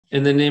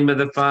In the name of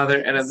the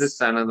Father, and of the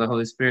Son, and of the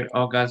Holy Spirit,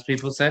 all God's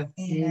people said,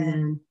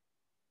 Amen.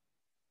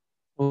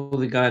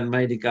 Holy God,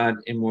 mighty God,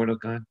 immortal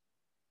God,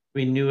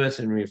 renew us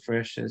and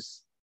refresh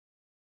us.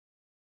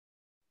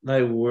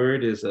 Thy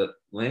word is a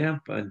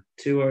lamp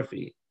unto our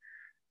feet.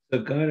 So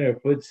guide our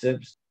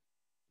footsteps.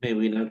 May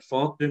we not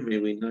falter, may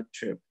we not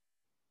trip.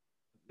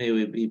 May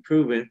we be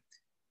proven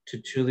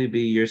to truly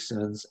be your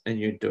sons and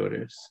your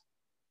daughters.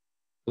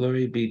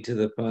 Glory be to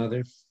the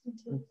Father, and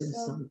to the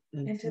Son,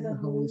 and to the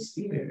Holy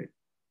Spirit,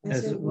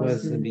 as it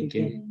was in the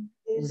beginning,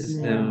 is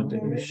now, and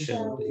ever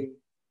shall be,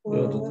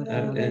 world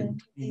without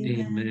end.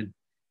 Amen.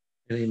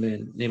 Amen.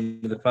 In the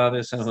name of the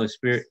Father, Son, and Holy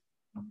Spirit.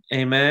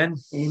 Amen.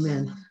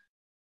 Amen.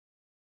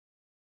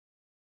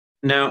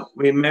 Now,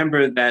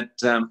 remember that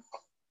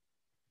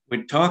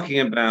we're talking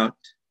about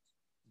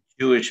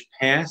Jewish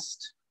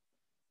past,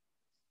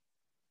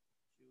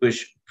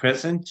 Jewish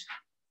present,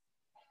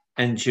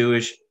 and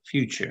Jewish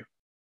future.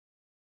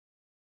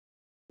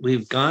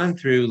 We've gone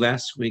through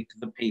last week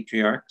the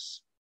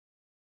patriarchs.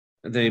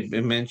 They've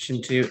been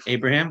mentioned to you,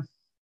 Abraham,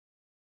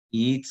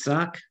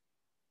 Yitzhak,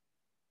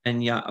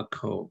 and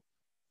Yaakov.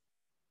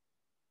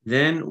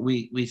 Then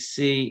we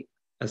see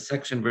a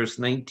section, verse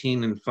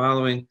 19 and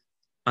following,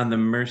 on the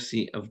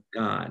mercy of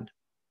God.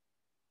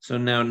 So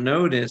now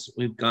notice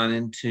we've gone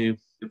into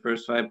the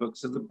first 5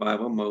 books of the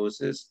Bible,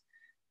 Moses,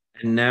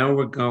 and now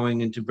we're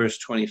going into verse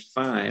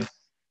 25.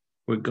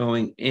 We're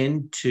going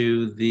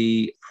into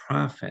the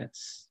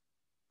prophets.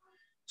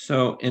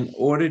 So in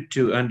order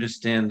to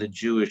understand the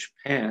Jewish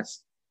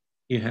past,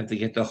 you have to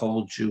get the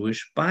whole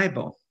Jewish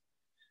Bible.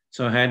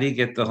 So how do you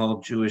get the whole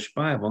Jewish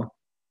Bible?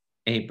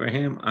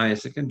 Abraham,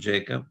 Isaac, and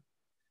Jacob,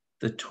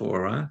 the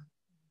Torah,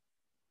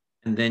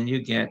 and then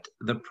you get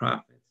the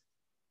prophets.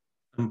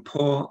 And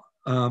Paul's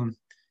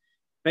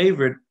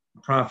favorite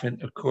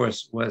prophet, of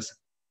course, was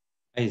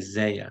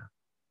Isaiah.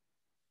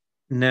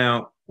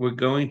 Now we're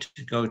going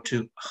to go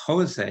to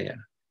Hosea,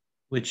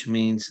 which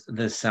means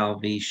the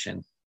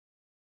salvation.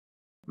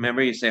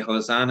 Remember, you say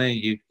Hosanna,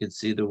 you can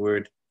see the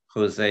word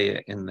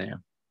Hosea in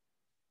there.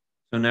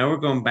 So now we're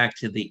going back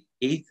to the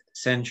 8th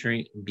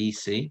century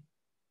BC.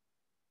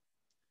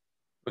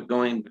 We're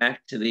going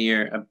back to the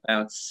year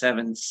about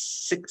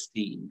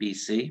 760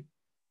 BC.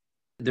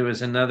 There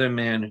was another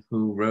man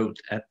who wrote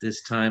at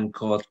this time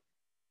called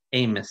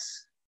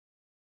Amos.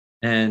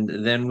 And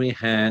then we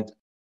had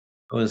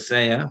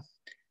Hosea.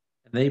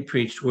 And they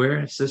preached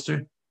where,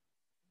 sister?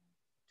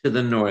 To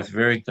the north.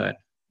 Very good.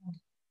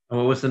 And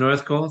what was the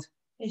north called?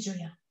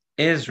 Israel.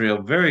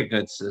 Israel. Very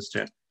good,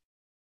 sister.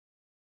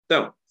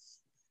 So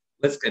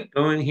let's get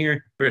going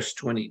here. Verse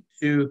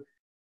 22.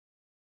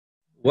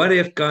 What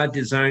if God,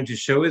 desiring to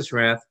show his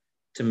wrath,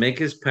 to make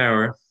his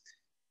power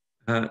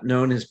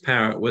known, his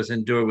power was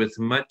endured with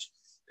much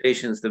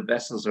patience the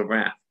vessels of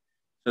wrath.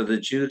 So the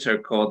Jews are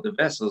called the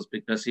vessels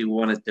because he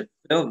wanted to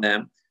fill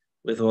them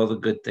with all the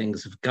good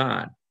things of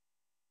God.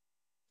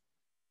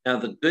 Now,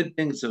 the good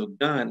things of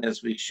God,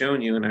 as we've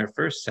shown you in our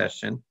first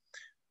session,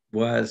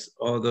 was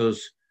all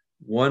those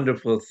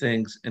wonderful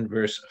things in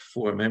verse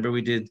 4. Remember,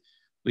 we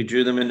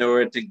drew them in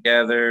order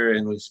together,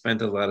 and we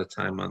spent a lot of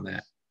time on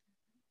that.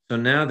 So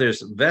now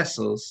there's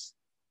vessels,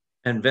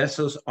 and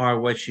vessels are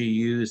what you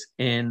use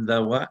in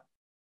the what?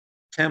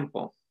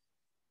 Temple.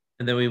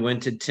 And then we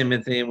went to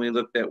Timothy and we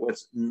looked at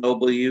what's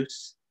noble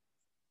use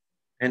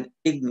and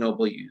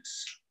ignoble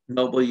use.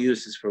 Noble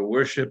use is for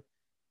worship.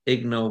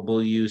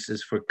 Ignoble use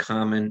is for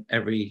common,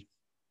 every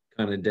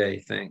kind of day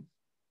thing.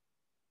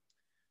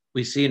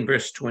 We see in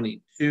verse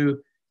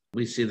 22,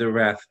 we see the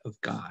wrath of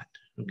God,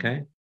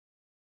 okay?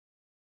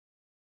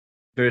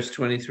 Verse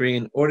 23,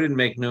 in order to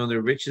make known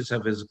the riches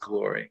of his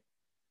glory.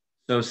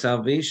 So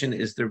salvation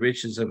is the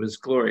riches of his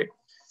glory.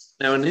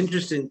 Now, an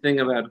interesting thing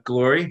about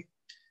glory,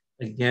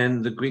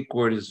 again, the Greek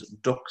word is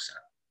doxa.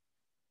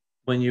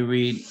 When you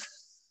read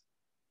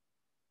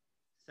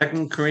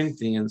 2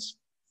 Corinthians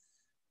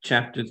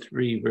chapter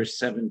 3, verse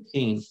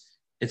 17,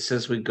 it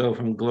says we go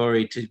from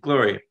glory to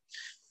glory.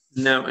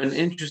 Now, an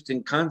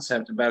interesting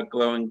concept about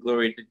going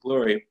glory to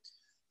glory,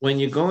 when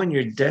you go in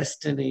your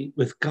destiny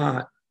with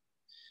God,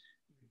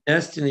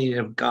 destiny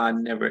of God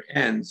never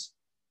ends.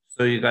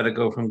 So you got to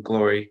go from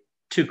glory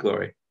to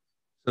glory.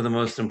 So the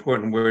most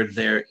important word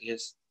there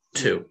is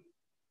to.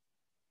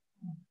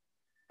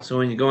 So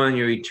when you go on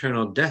your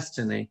eternal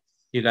destiny,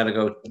 you got to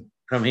go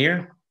from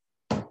here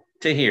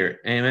to here.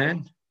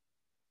 Amen.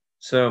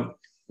 So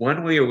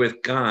when we are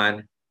with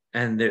God,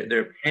 and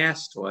their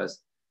past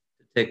was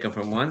to take them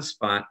from one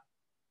spot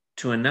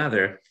to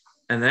another,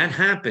 and that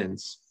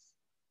happens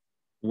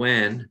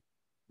when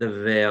the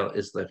veil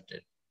is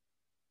lifted.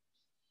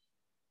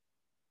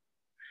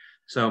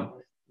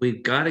 So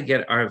we've got to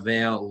get our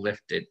veil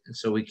lifted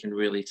so we can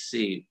really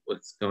see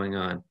what's going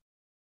on.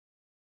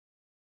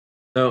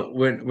 So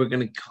we're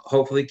going to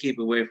hopefully keep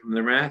away from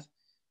the wrath.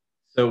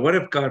 So what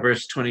if God,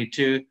 verse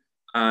 22,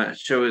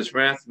 show his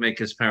wrath, make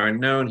his power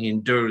known, he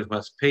endured with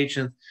much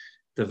patience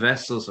the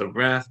vessels of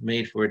wrath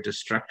made for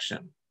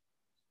destruction.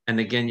 And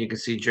again, you can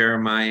see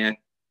Jeremiah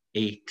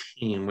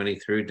 18 when he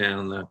threw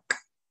down the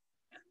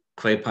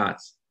clay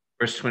pots.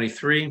 Verse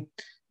 23,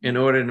 in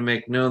order to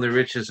make known the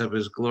riches of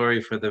his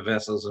glory for the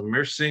vessels of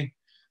mercy.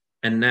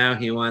 And now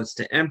he wants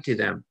to empty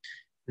them.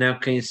 Now,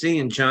 can you see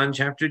in John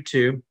chapter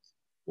 2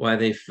 why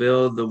they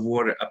filled the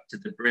water up to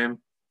the brim?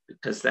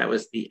 Because that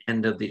was the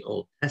end of the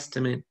Old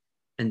Testament.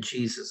 And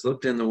Jesus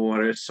looked in the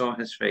water, saw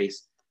his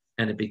face,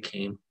 and it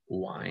became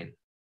wine.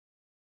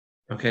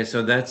 Okay,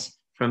 so that's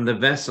from the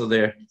vessel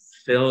there,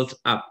 filled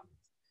up,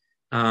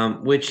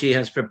 which he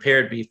has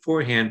prepared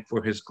beforehand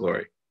for his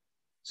glory.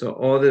 So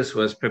all this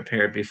was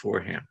prepared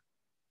beforehand.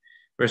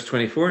 Verse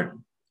 24,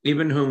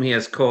 even whom he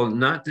has called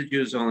not the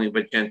Jews only,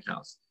 but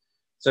Gentiles.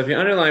 So if you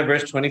underline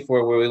verse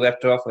 24, where we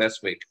left off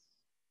last week,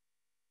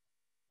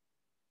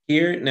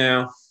 here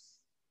now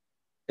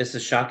is a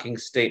shocking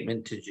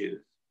statement to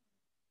Jews.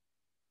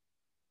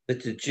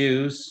 That the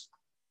Jews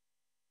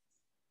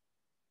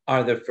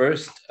are the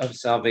first of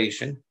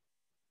salvation.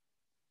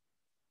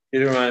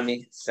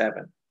 Deuteronomy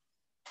 7.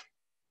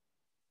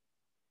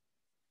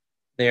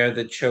 They are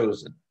the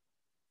chosen.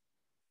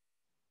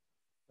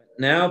 But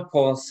now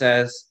Paul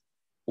says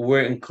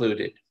we're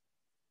included.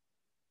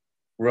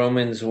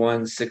 Romans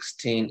 1,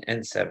 16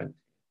 and 17.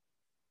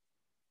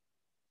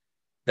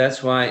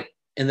 That's why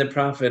in the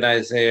prophet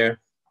Isaiah,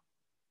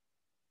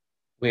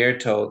 we are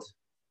told,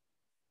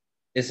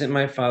 isn't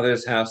my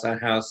Father's house a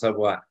house of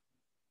what?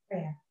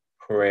 Prayer.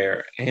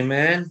 Prayer.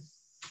 Amen?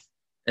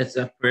 It's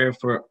a prayer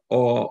for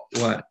all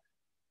what?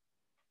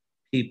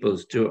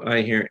 Peoples. Do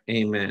I hear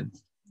amen?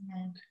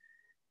 Amen.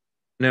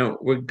 Now,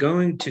 we're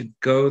going to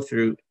go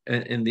through,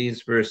 in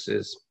these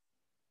verses,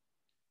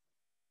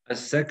 a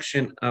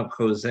section of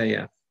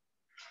Hosea.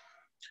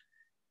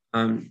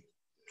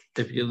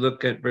 If you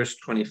look at verse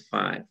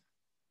 25,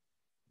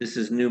 this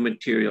is new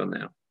material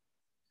now.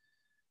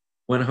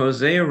 When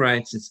Hosea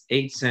writes, it's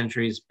 8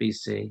 centuries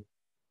BC,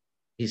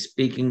 he's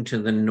speaking to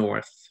the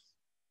north.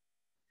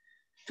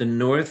 The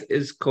north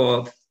is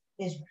called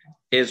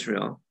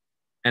Israel,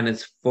 and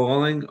it's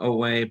falling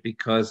away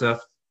because of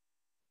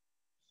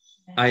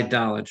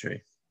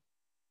idolatry.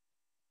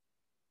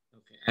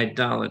 Okay,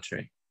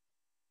 idolatry.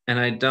 And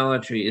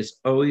idolatry is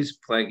always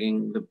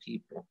plaguing the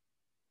people.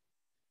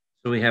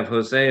 So we have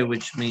Hosea,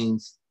 which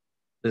means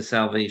the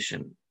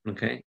salvation,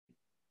 okay?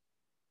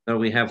 So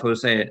we have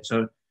Hosea.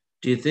 So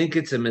do you think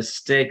it's a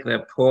mistake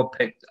that Paul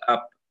picked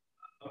up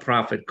a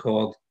prophet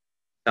called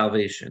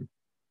salvation?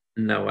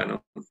 No, I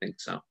don't think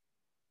so.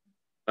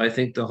 I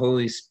think the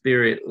Holy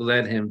Spirit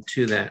led him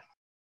to that.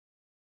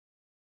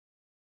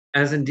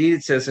 As indeed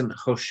it says in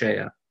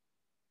Hosea.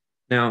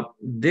 Now,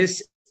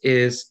 this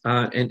is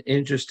an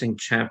interesting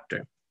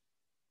chapter.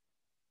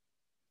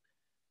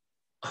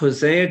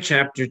 Hosea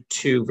chapter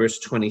 2, verse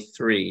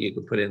 23, you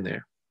can put in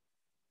there.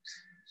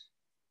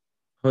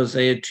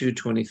 Hosea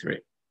 2:23.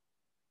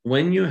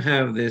 When you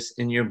have this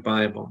in your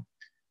Bible,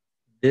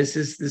 this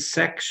is the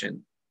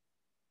section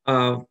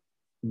of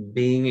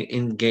being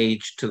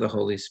engaged to the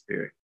Holy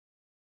Spirit.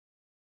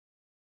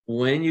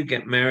 When you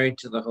get married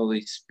to the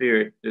Holy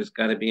Spirit, there's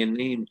got to be a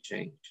name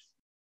change.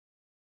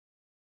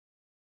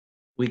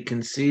 We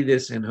can see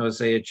this in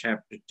Hosea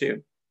chapter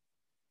 2.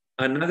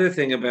 Another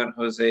thing about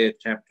Hosea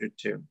chapter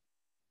 2,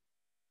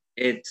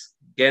 it's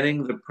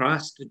getting the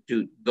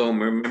prostitute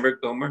Gomer, remember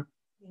Gomer?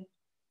 Yeah.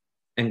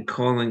 And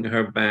calling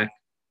her back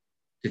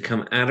to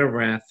come out of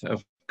wrath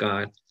of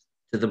God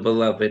to the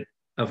beloved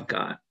of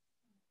God.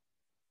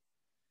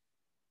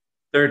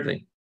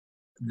 Thirdly,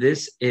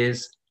 this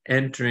is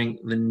entering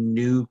the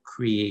new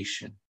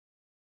creation.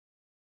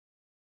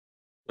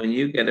 When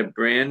you get a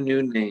brand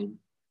new name,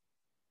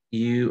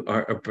 you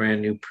are a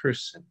brand new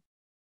person.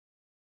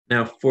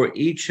 Now, for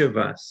each of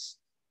us,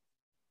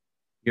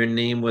 your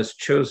name was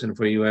chosen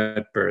for you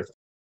at birth.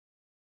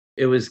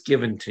 It was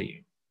given to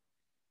you.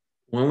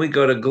 When we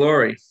go to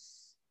glory,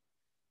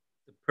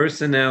 the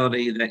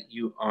personality that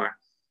you are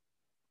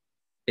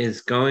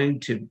is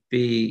going to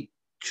be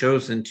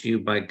chosen to you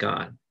by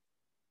God.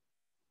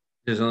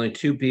 There's only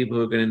 2 people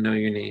who are going to know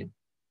your name,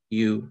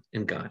 you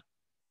and God.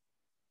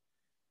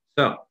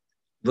 So,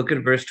 look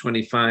at verse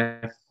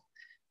 25.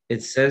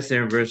 It says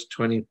there in verse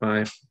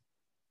 25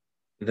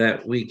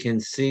 that we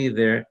can see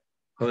there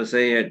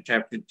Hosea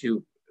chapter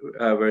 2,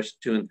 verse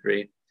 2 and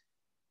 3.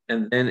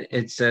 And then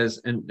it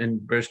says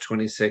in verse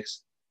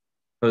 26,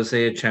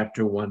 Hosea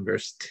chapter 1,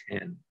 verse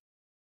 10.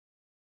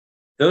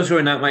 Those who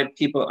are not my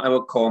people, I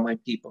will call my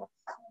people.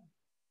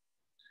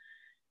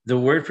 The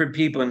word for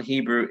people in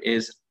Hebrew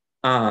is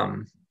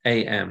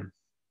A-M.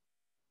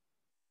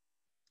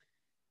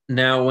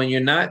 Now, when you're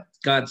not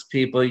God's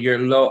people, you're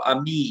lo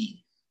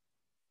ami.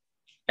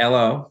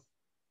 L-O.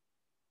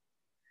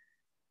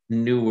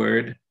 New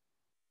word,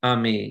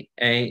 ami,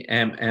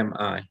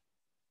 A-M-M-I.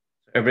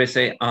 Everybody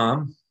say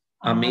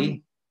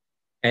ami,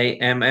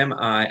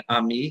 A-M-M-I,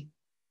 ami.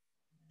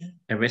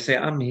 Everybody say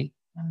ami.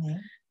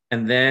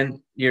 And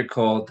then you're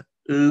called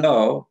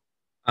lo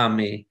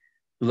ami.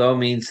 Lo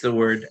means the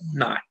word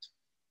not.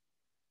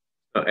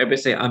 So everybody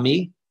say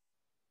ami,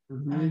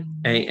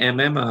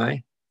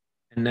 A-M-M-I.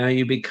 And now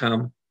you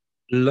become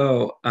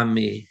lo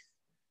ami.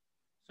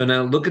 So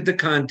now look at the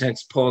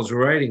context. Paul's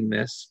writing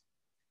this.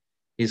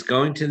 He's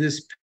going to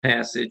this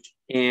passage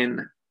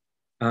in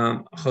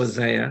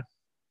Hosea.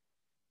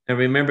 And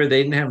remember,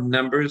 they didn't have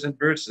numbers and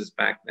verses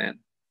back then.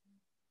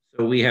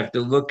 So we have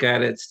to look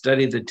at it,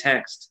 study the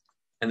text,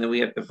 and then we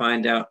have to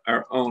find out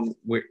our own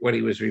what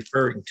he was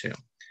referring to.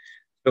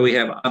 So we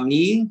have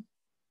Ami,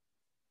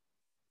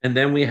 and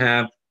then we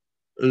have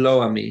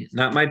Lo Ami,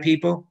 not my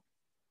people,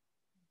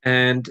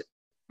 and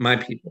my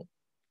people.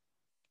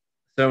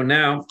 So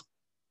now,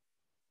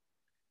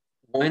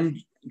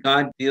 when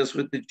God deals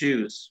with the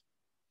Jews,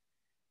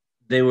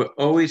 they were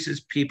always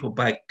his people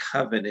by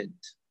covenant.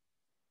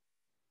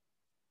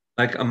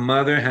 Like a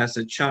mother has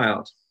a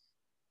child.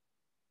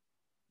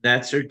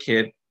 That's her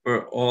kid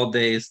for all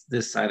days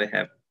this side of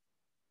heaven.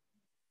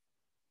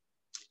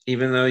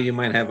 Even though you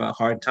might have a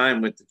hard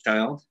time with the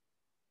child,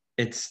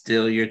 it's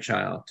still your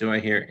child. Do I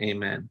hear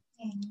amen?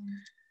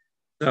 Amen.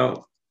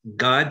 So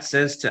God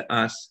says to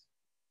us,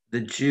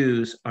 the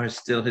Jews are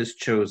still his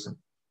chosen.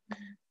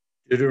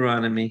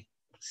 Deuteronomy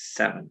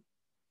 7.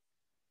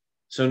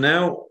 So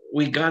now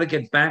we got to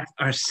get back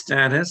our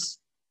status,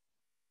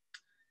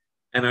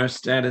 and our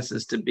status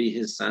is to be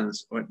his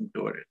sons or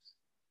daughters.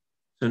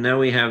 So now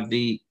we have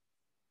the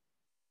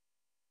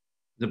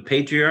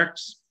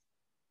patriarchs,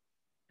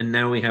 and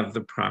now we have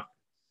the prophets.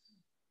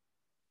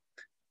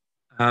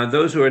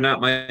 Those who are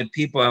not my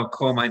people, I'll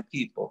call my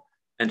people,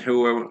 and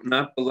who are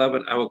not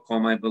beloved, I will call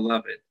my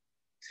beloved.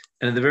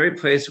 And in the very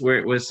place where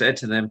it was said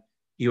to them,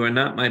 you are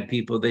not my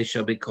people, they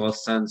shall be called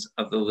sons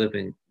of the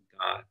living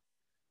God.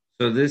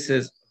 So this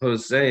is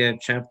Hosea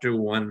chapter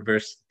 1,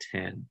 verse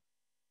 10.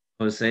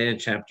 Hosea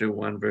chapter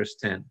 1, verse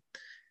 10.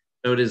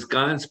 So it is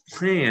God's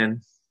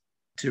plan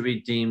to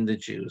redeem the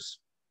Jews.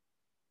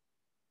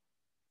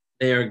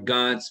 They are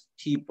God's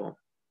people.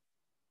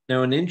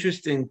 Now, an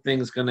interesting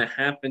thing is going to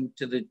happen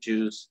to the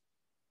Jews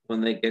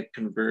when they get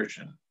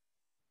conversion.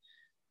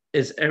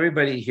 Is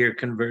everybody here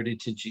converted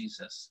to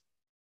Jesus?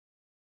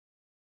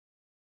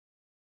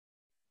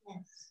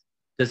 Yes.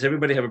 Does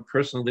everybody have a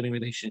personal living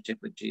relationship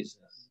with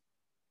Jesus?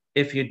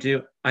 If you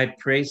do, I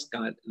praise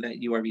God that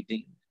you are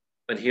redeemed.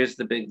 But here's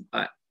the big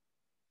but.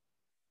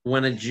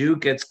 When a Jew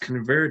gets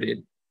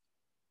converted,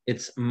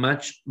 it's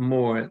much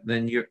more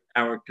than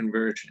our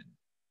conversion.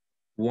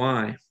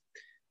 Why?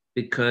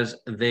 Because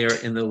they are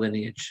in the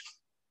lineage.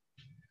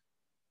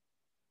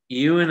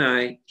 You and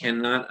I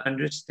cannot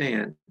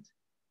understand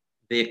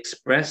the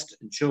expressed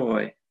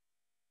joy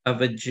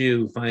of a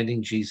Jew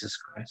finding Jesus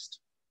Christ.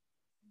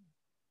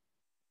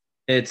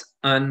 It's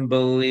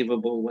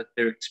unbelievable what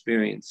they're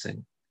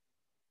experiencing.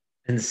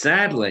 And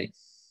sadly,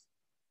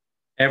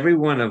 every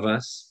one of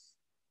us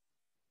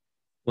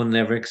will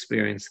never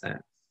experience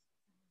that.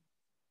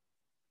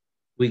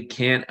 We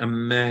can't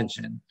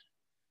imagine.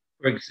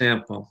 For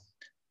example,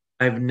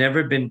 I've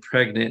never been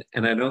pregnant,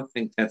 and I don't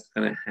think that's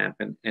going to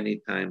happen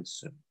anytime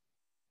soon.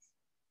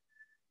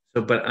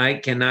 So, but I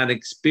cannot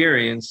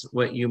experience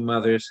what you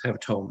mothers have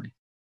told me.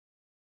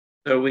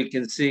 So we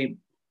can see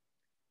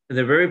in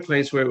the very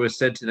place where it was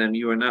said to them,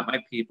 you are not my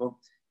people.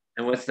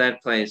 And what's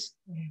that place?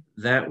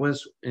 That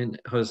was in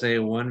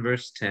Hosea 1,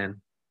 verse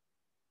 10.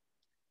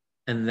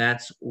 And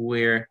that's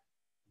where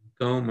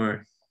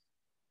Gomer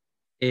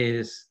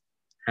is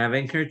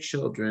having her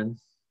children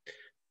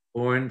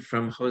born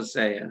from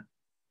Hosea.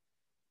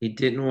 He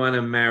didn't want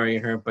to marry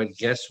her, but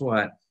guess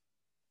what?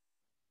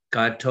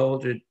 God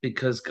told her,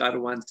 because God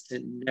wants to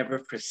never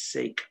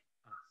forsake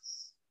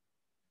us.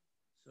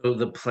 So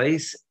the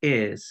place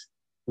is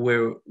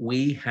where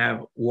we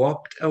have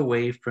walked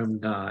away from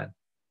God,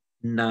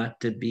 not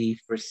to be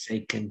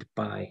forsaken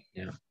by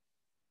him.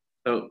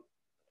 So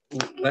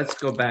let's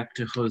go back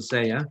to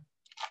Hosea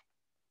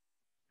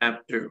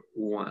chapter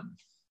 1.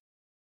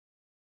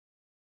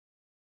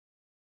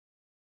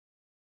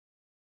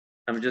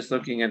 I'm just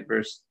looking at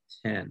verse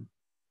 10.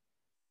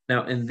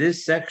 Now, in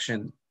this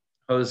section,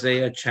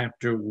 Hosea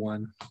chapter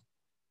 1,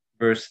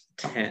 verse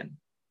 10,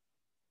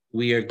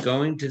 we are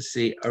going to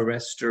see a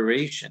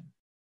restoration.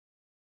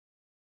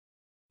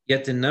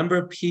 Yet the number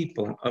of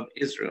people of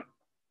Israel,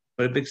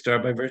 put a big star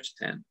by verse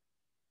 10,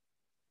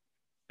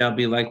 shall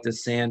be like the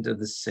sand of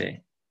the sea.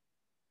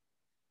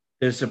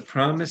 There's a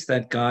promise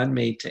that God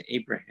made to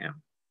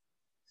Abraham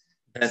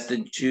that the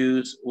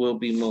Jews will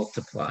be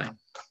multiplied.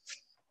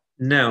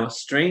 Now,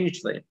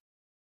 strangely,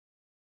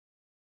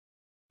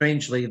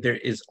 there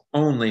is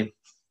only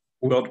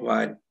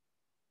worldwide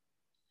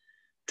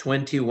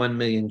 21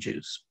 million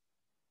Jews.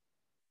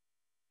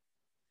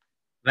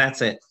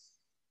 That's it.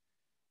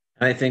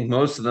 And I think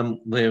most of them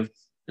live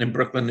in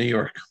Brooklyn, New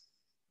York.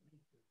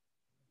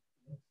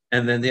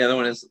 And then the other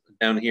one is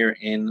down here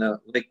in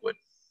Lakewood.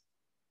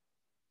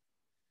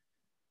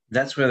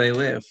 That's where they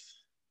live.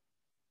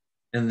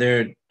 And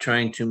they're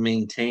trying to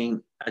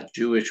maintain a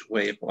Jewish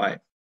way of life.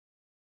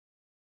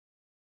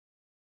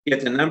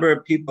 Yet the number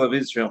of people of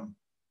Israel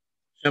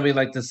shall be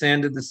like the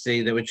sand of the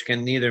sea, that which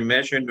can neither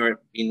measure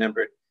nor be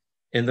numbered.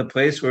 In the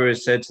place where it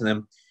is said to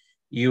them,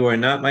 you are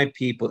not my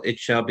people, it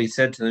shall be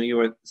said to them,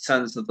 you are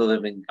sons of the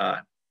living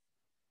God.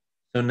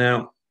 So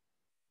now,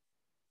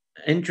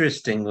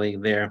 interestingly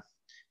there,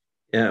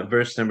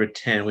 verse number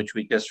 10, which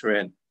we just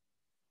read,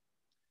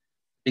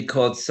 Be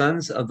called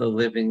sons of the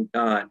living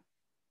God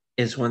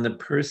is when the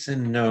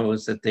person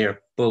knows that they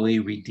are fully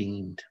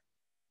redeemed.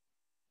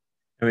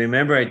 And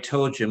remember, I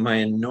told you my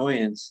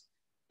annoyance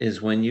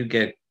is when you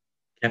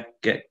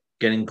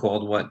getting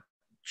called what?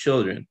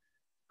 Children.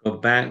 Go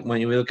back when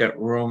you look at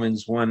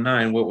Romans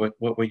 1:9,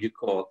 what were you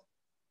called?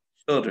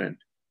 Children.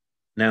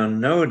 Now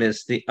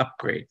notice the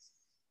upgrade.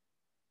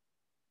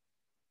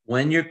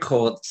 When you're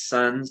called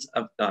sons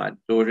of God,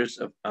 daughters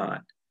of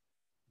God,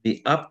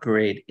 the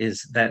upgrade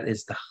is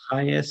the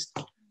highest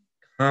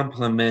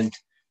compliment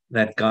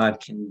that God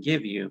can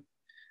give you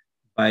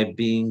by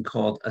being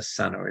called a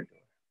son or a daughter.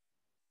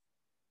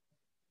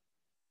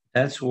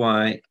 That's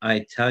why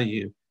I tell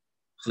you,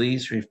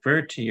 please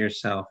refer to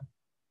yourself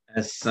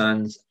as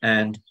sons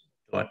and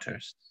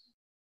daughters.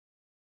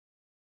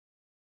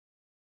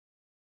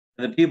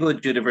 And the people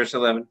of Judah, verse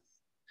 11,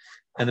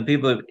 and the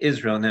people of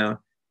Israel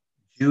now,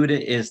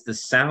 Judah is the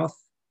south,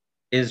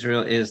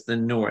 Israel is the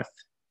north.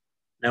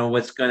 Now,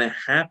 what's going to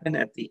happen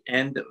at the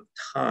end of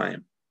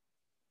time,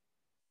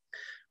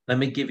 let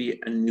me give you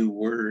a new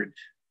word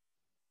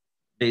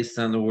based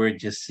on the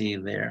word you see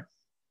there.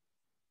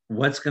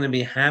 What's going to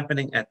be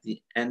happening at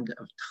the end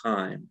of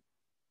time,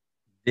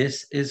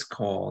 this is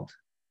called,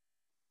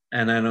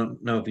 and I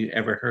don't know if you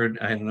ever heard,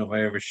 I don't know if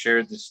I ever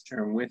shared this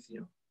term with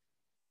you.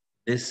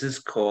 This is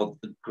called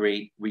the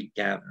Great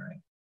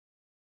Regathering.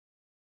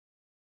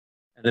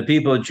 And the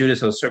people of Judah,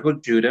 so circle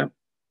Judah,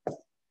 put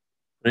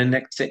it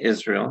next to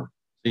Israel.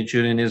 See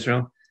Judah and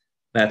Israel?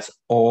 That's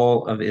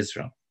all of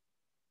Israel.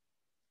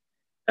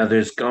 Now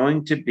there's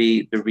going to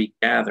be the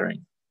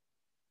regathering.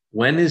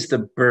 When is the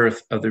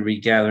birth of the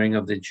regathering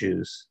of the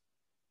Jews?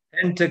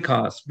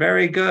 Pentecost.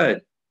 Very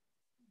good.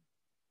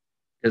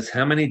 Because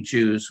how many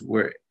Jews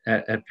were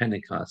at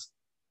Pentecost?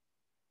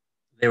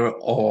 They were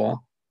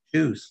all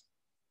Jews.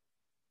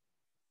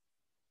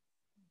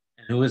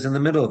 And who was in the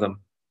middle of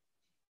them?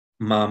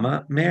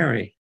 Mama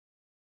Mary.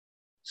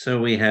 So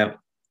we have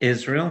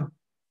Israel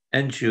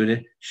and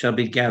Judah shall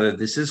be gathered.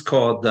 This is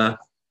called the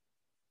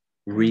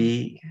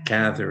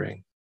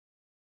regathering.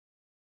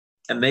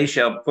 And they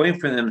shall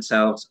appoint for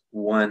themselves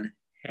one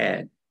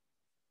head.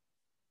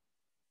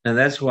 And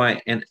that's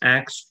why in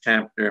Acts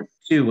chapter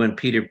 2, when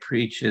Peter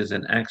preaches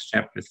in Acts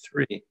chapter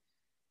 3,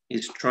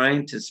 he's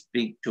trying to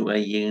speak to a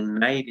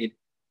united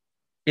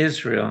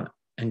Israel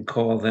and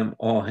call them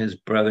all his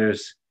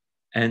brothers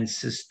and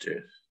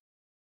sisters.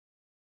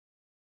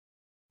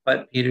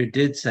 But Peter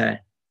did say,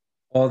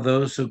 all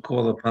those who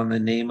call upon the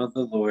name of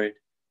the Lord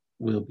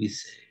will be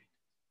saved.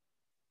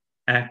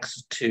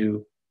 Acts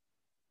 2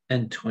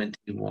 and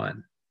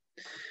 21.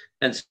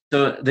 And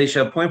so they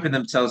shall appoint for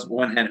themselves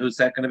one head. Who's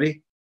that going to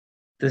be?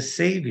 The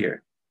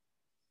Savior.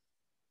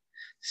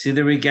 See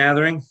the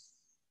regathering?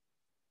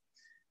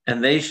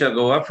 And they shall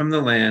go up from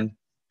the land,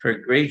 for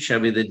great shall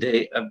be the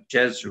day of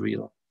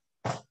Jezreel.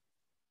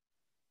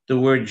 The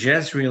word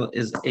Jezreel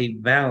is a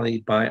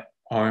valley by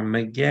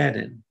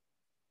Armageddon.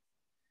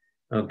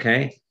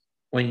 Okay?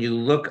 When you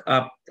look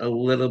up a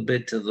little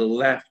bit to the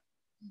left,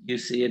 you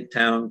see a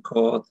town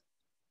called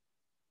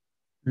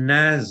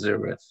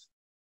Nazareth.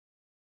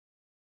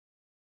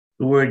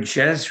 The word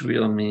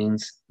Jezreel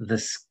means the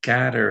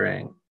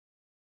scattering.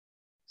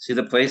 See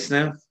the place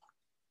now?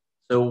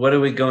 So what are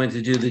we going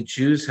to do? The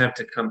Jews have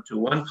to come to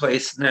one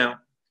place now.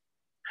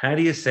 How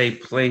do you say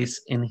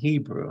place in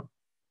Hebrew?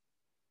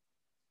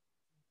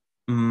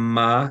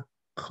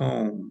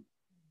 Makom.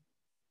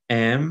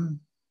 M-A-Q-O-M.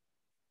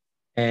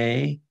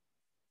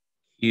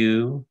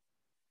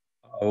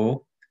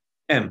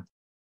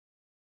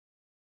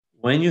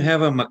 When you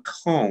have a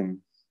makom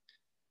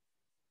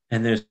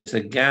and there's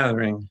a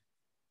gathering,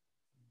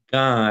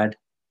 God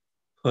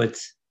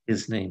puts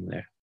his name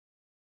there.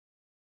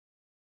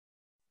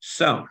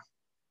 So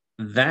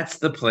that's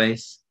the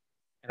place.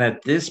 And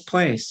at this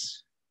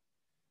place,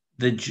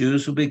 the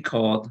Jews will be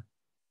called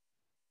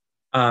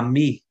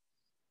Ami.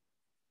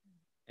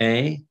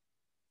 A-M-M-I.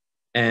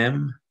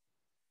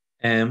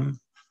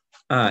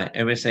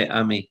 Everybody say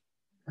Ami.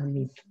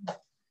 Ami.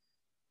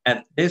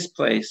 At this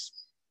place,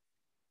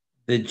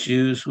 the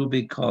Jews will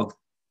be called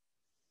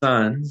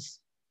sons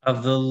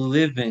of the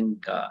living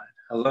God.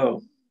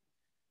 Hello.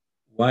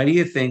 Why do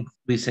you think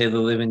we say the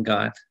living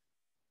God?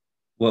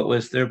 What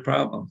was their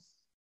problem?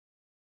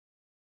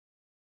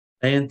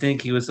 They didn't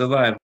think he was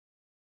alive.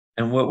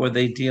 And what were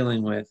they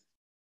dealing with?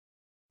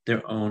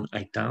 Their own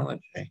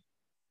idolatry.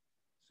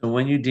 So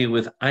when you deal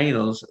with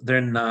idols, they're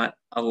not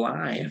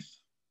alive.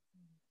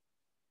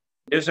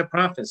 There's a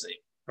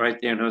prophecy right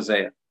there in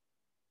Hosea.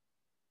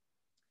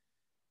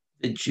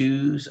 The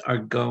Jews are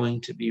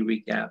going to be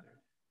regathered.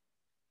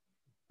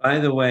 By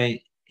the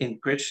way, in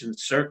Christian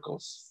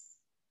circles,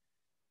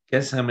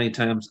 guess how many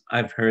times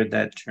I've heard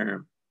that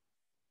term?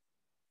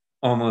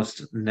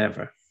 Almost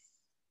never.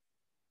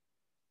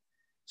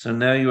 So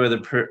now you are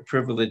the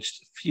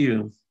privileged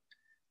few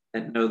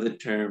that know the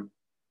term,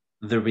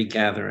 the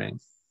regathering.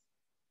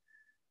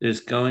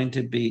 There's going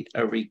to be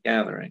a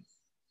regathering.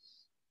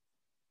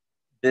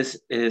 This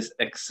is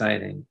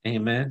exciting.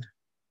 Amen.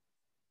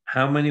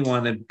 How many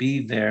want to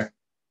be there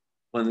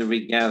when the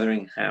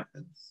regathering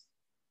happens.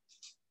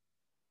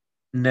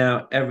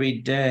 Now, every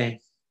day,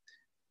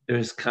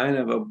 there's kind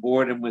of a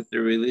boredom with the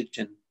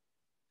religion,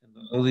 and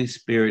the Holy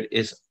Spirit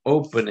is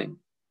opening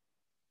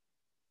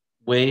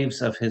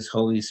waves of his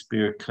Holy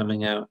Spirit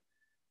coming out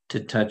to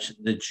touch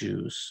the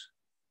Jews.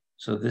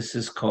 So this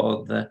is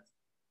called the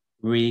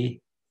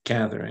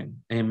regathering.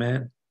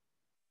 Amen.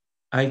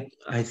 I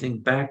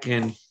think back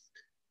in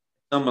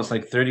almost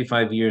like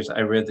 35 years,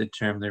 I read the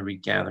term the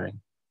regathering.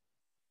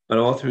 But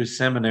all through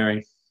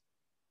seminary,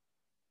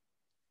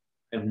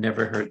 I've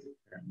never heard the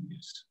term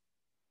used.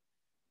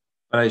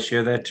 But I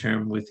share that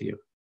term with you.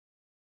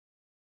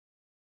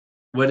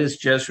 What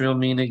does Jezreel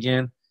mean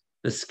again?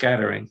 The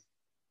scattering.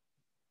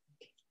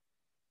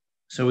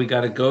 So we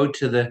got to go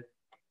to the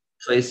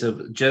place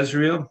of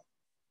Jezreel,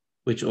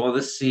 which all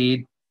the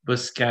seed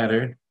was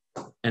scattered.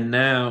 And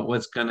now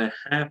what's going to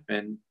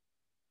happen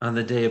on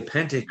the day of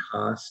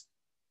Pentecost,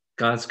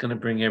 God's going to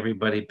bring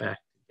everybody back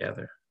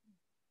together.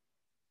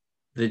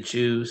 The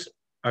Jews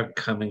are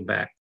coming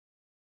back.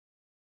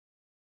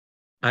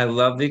 I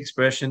love the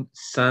expression,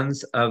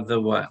 sons of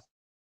the what?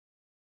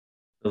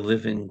 The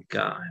living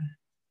God.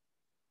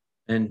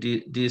 And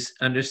do you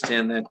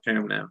understand that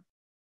term now?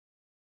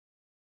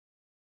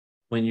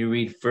 When you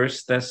read 1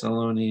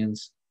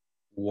 Thessalonians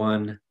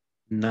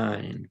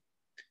 1:9,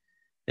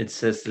 it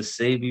says to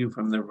save you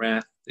from the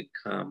wrath to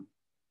come.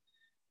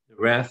 The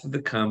wrath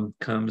to come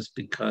comes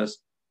because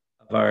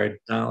of our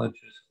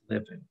idolatrous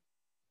living.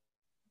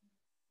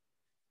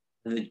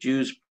 And the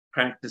Jews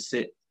practiced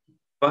it,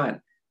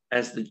 but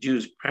as the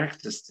Jews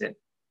practiced it,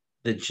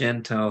 the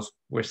Gentiles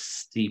were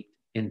steeped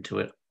into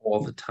it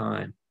all the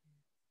time.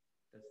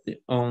 That's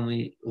the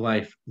only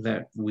life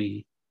that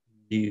we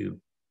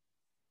knew.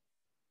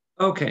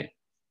 Okay,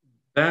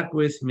 back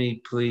with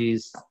me,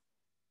 please,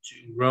 to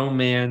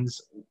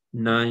Romans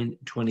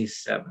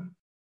 9:27.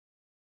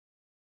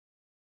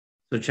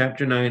 So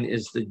chapter 9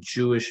 is the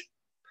Jewish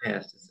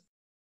past.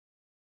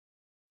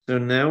 So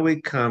now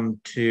we come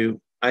to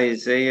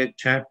Isaiah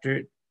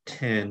chapter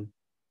 10,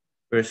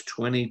 verse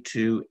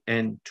 22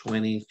 and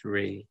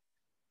 23.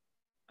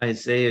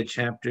 Isaiah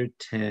chapter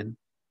 10,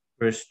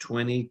 verse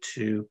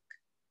 22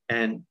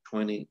 and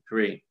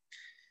 23.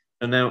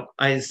 So now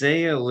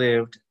Isaiah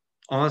lived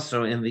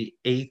also in the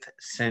 8th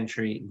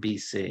century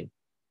BC.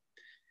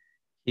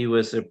 He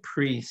was a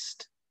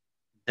priest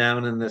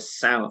down in the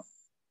south.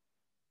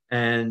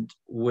 And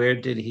where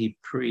did he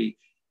preach?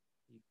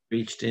 He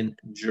preached in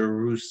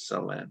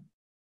Jerusalem.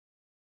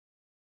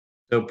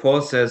 So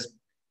Paul says,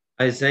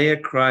 Isaiah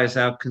cries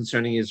out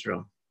concerning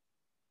Israel.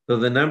 Though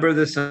the number of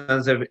the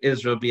sons of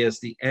Israel be as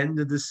the end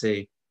of the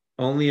sea,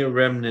 only a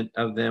remnant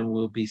of them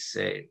will be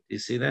saved. Do you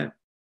see that?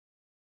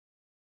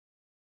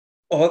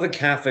 All the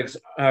Catholics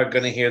are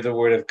going to hear the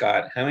word of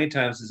God. How many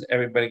times is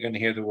everybody going to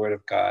hear the word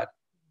of God?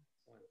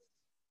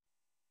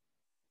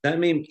 Does that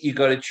mean you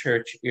go to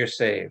church, you're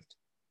saved?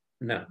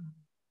 No.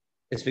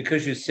 It's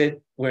because you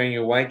sit wearing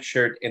your white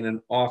shirt in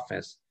an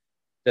office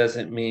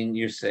doesn't mean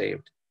you're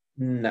saved.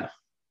 No.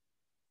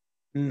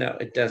 No,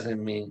 it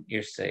doesn't mean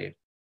you're saved.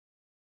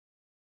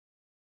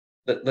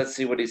 Let's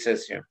see what he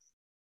says here.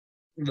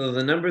 Though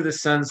the number of the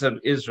sons of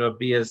Israel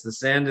be as the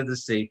sand of the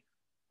sea,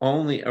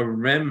 only a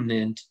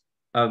remnant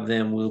of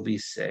them will be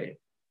saved.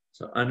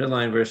 So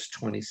underline verse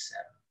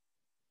 27.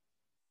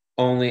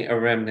 Only a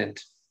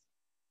remnant.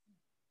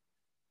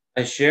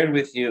 I shared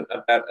with you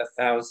about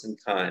 1,000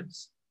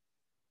 times.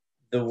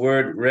 The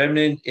word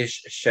remnant is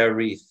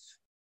sharith.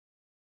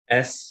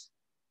 S-H-E-R-I-T-H.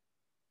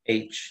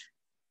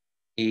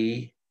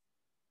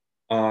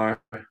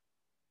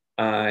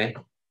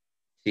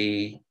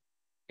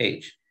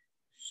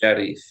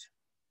 Sharith.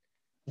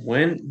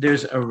 When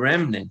there's a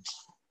remnant,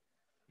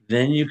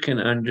 then you can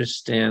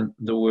understand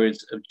the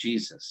words of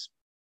Jesus.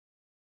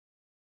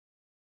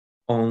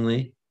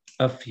 Only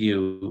a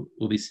few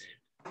will be saved.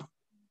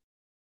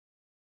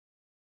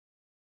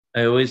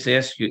 I always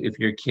ask you if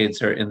your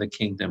kids are in the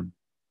kingdom,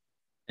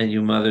 and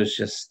you mothers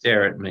just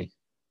stare at me,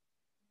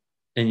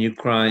 and you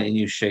cry and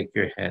you shake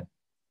your head.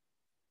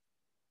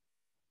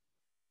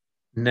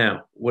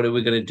 Now, what are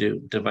we going to do?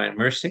 Divine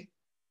mercy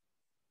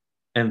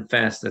and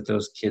fast that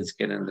those kids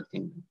get in the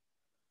kingdom.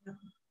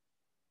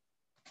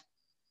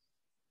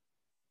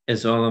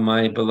 Is all of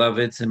my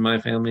beloveds in my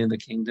family in the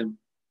kingdom?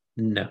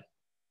 No.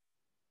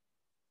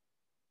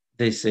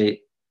 They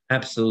say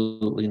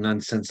absolutely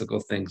nonsensical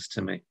things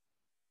to me.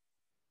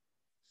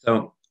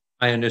 So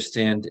I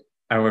understand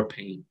our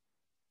pain.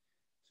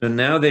 So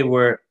now they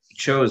were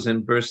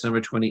chosen, verse number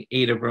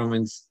 28 of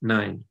Romans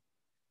 9.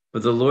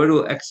 But the Lord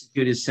will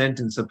execute his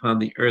sentence upon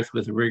the earth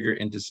with rigor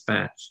and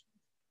dispatch.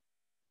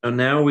 So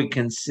now we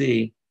can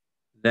see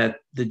that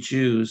the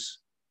Jews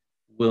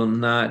will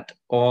not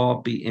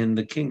all be in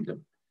the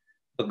kingdom.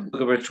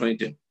 Look at verse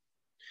 22.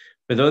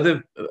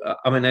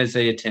 I'm in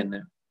Isaiah 10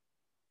 now.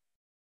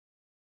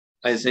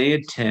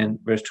 Isaiah 10,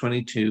 verse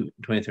 22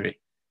 and 23.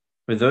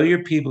 For though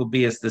your people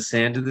be as the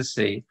sand of the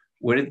sea,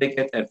 where did they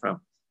get that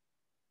from?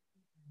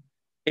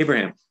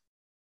 Abraham.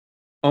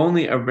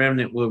 Only a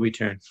remnant will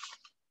return.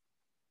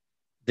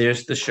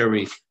 There's the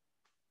sharif.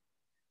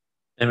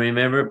 And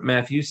remember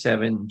Matthew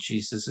 7,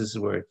 Jesus'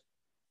 word.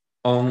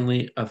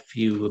 Only a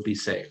few will be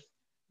saved.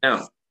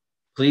 Now,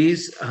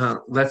 please,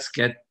 let's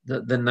get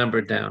the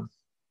number down.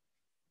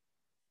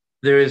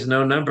 There is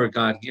no number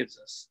God gives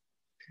us.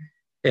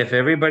 If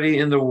everybody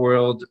in the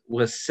world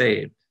was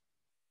saved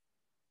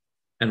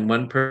and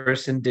one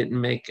person didn't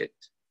make it,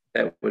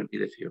 that would be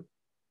the few.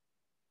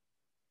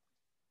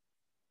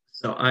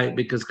 So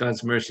because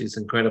God's mercy is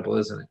incredible,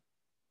 isn't it?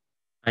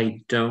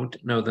 I don't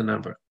know the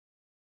number.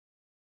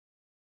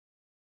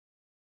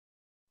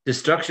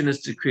 Destruction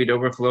is decreed,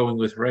 overflowing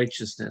with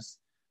righteousness.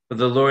 But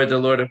the Lord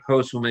of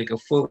hosts, will make a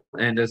full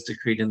end as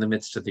decreed in the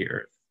midst of the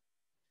earth.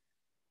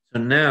 So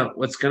now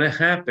what's going to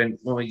happen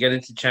when we get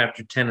into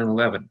chapter 10 and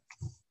 11?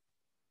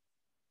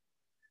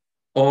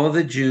 All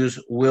the Jews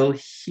will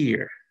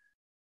hear.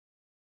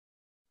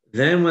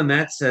 Then when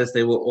that says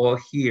they will all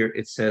hear,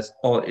 it says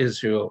all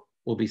Israel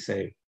will be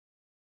saved.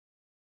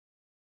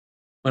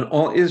 When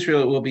all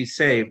Israel will be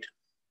saved,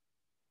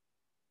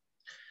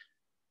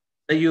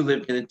 say you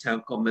live in a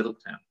town called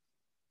Middletown,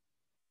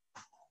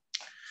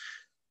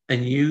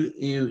 and you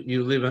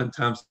live on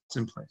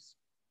Thompson Place,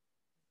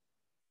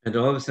 and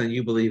all of a sudden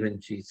you believe in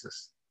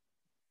Jesus,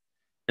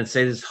 and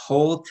say this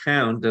whole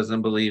town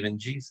doesn't believe in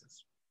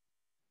Jesus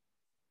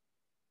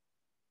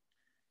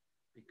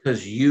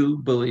because you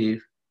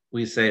believe,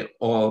 we say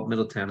all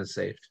Middletown is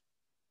saved.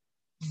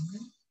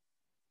 Mm-hmm.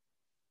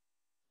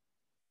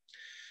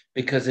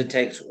 Because it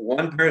takes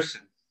one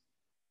person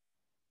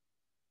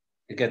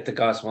to get the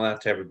gospel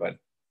out to everybody.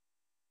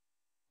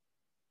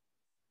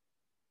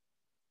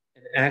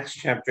 In Acts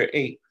chapter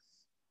 8,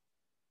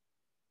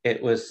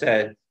 it was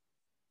said,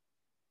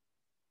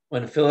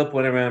 when Philip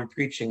went around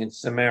preaching in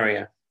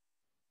Samaria,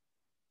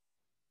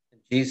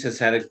 Jesus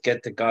had to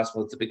get the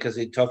gospel because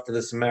he talked to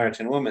the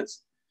Samaritan woman.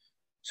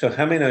 So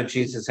how many know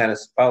Jesus had a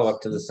follow-up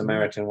to the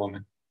Samaritan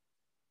woman?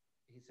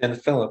 He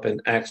sent Philip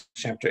in Acts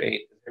chapter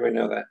 8. Does everyone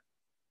know that?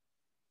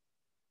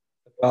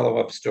 The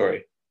follow-up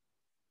story.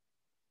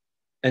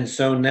 And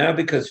so now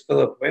because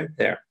Philip went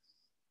there,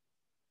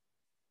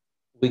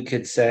 we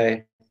could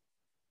say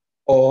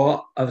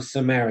all of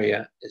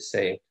Samaria is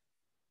saved.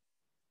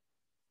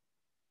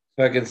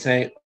 So I can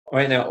say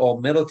right now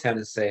all Middletown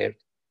is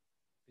saved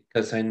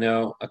because I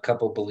know a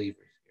couple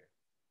believers here.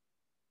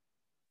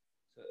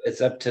 So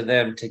it's up to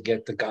them to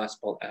get the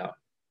gospel out.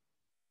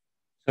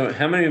 So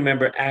how many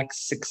remember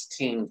Acts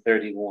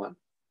 16:31?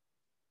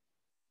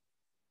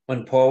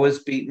 When Paul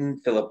was beaten in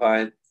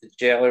Philippi, the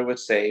jailer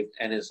was saved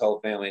and his whole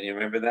family. Do you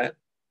remember that?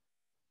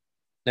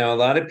 Now, a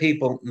lot of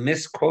people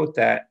misquote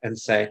that and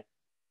say,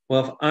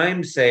 well, if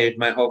I'm saved,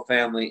 my whole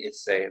family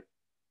is saved.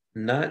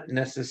 Not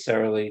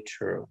necessarily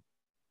true.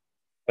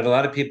 But a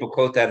lot of people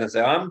quote that and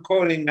say, I'm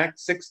quoting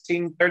Acts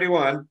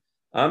 16:31.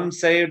 I'm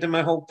saved and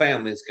my whole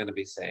family is going to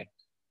be saved.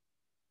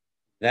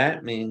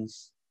 That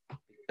means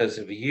because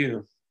of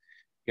you,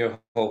 your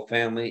whole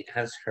family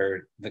has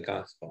heard the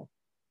gospel.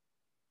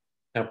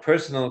 Now,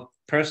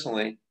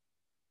 personally,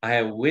 I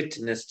have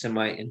witnessed to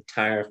my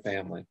entire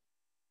family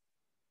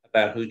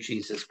about who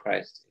Jesus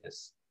Christ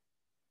is.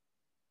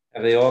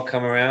 Have they all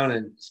come around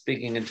and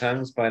speaking in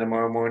tongues by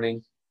tomorrow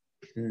morning?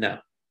 No.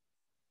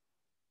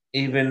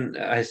 Even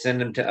I send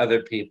them to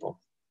other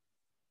people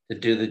to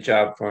do the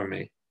job for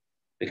me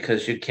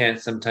because you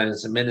can't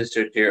sometimes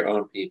minister to your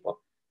own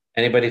people.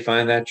 Anybody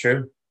find that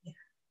true? Yeah.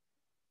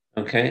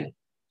 Okay.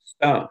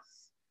 So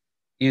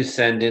you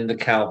send in the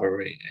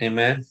Calvary.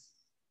 Amen.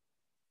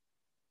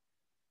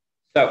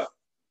 So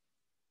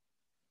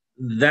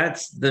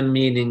that's the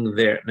meaning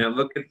there. Now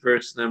look at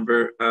verse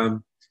number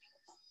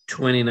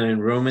 29,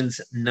 Romans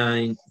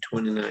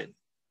 9:29.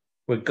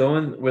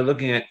 We're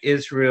looking at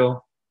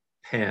Israel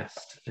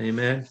past.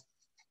 Amen.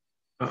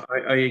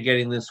 Are you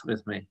getting this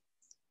with me?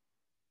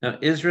 Now,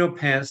 Israel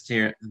past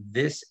here,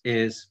 this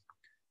is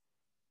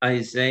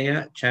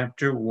Isaiah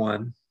chapter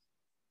 1,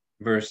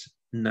 verse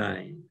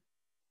 9.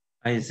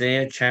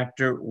 Isaiah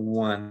chapter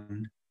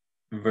 1,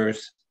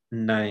 verse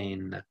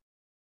 9.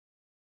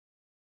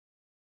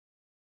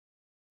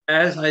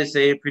 As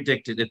Isaiah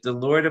predicted, if the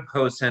Lord of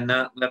hosts had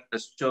not left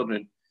us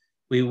children,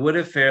 we would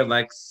have fared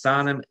like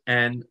Sodom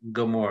and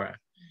Gomorrah.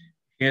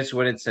 Here's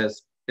what it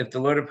says. If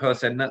the Lord of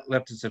hosts had not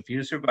left us a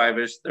few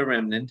survivors, the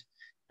remnant,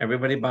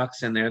 everybody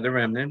box in there, the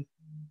remnant,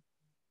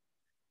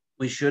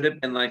 we should have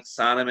been like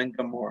Sodom and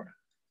Gomorrah.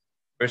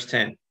 Verse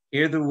 10,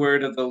 hear the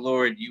word of the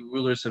Lord, you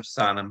rulers of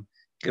Sodom.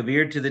 Give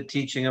ear to the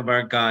teaching of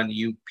our God,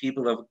 you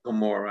people of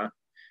Gomorrah.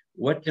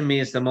 What to me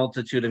is the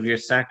multitude of your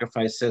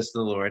sacrifice, says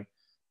the Lord.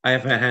 I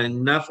have had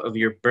enough of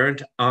your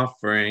burnt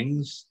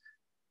offerings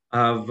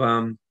of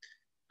rams.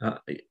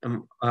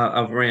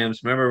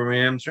 Remember,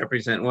 rams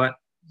represent what?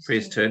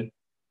 Priesthood.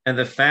 And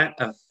the fat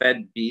of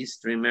fed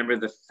beast. Remember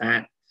the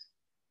fat.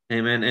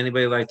 Amen.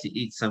 Anybody like to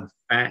eat some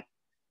fat?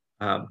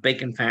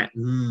 Bacon fat.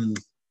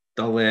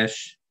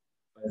 Delish.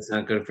 But it's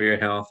not good for your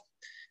health.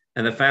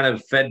 And the fat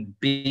of fed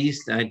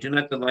beast. I do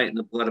not delight in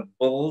the blood of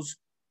bulls.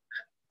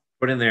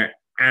 Put in there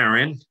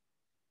Aaron.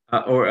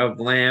 Or of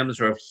lambs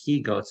or of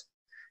he goats.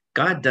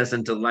 God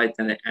doesn't delight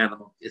that an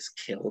animal is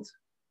killed.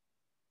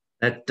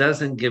 That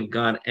doesn't give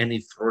God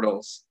any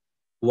thrills.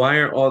 Why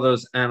are all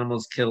those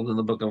animals killed in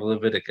the book of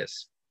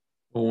Leviticus?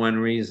 For one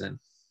reason.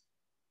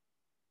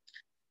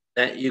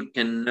 That you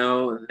can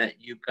know that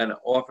you've got to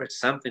offer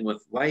something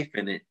with life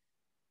in it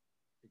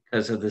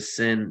because of the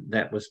sin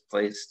that was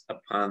placed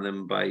upon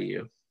them by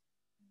you.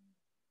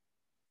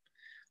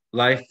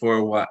 Life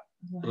for what?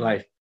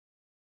 Life.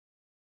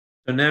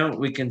 So now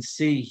we can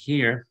see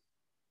here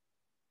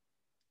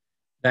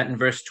that in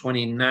verse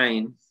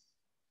 29,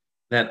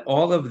 that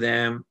all of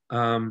them,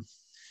 a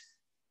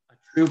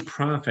true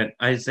prophet,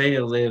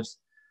 Isaiah lives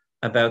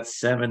about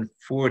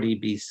 740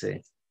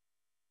 BC.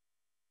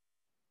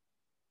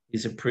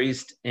 He's a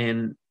priest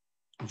in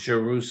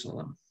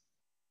Jerusalem.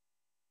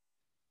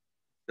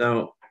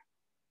 So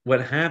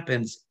what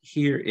happens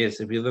here is,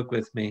 if you look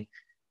with me,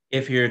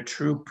 if you're a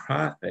true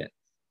prophet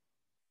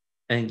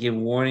and give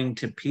warning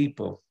to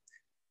people,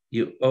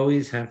 you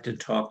always have to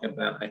talk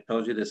about, I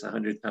told you this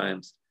 100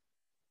 times,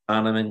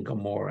 Sodom and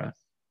Gomorrah.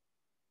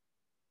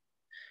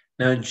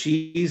 Now,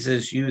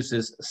 Jesus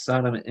uses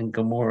Sodom and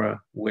Gomorrah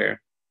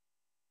where?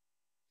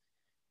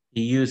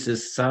 He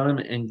uses Sodom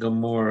and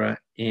Gomorrah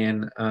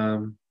in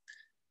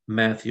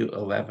Matthew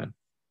 11.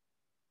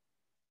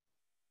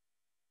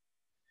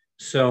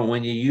 So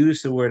when you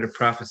use the word of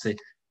prophecy,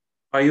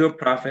 are you a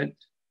prophet?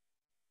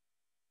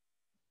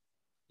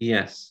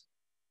 Yes.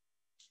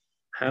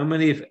 How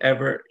many have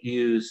ever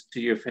used to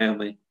your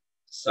family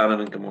Sodom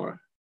and Gomorrah?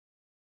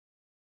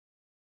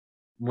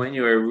 When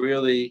you are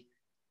really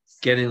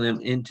getting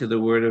them into the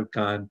word of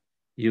God,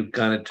 you've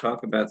got to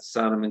talk about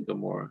Sodom and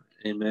Gomorrah.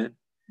 Amen.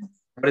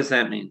 What does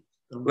that mean?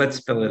 Let's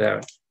spell it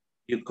out.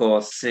 You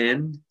call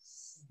sin,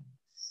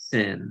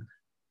 sin.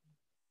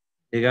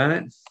 You got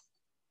it?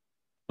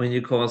 When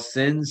you call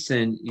sin,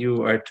 sin,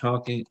 you are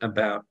talking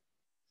about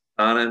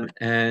Sodom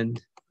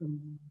and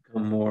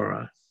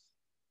Gomorrah.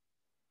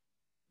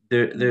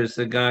 There's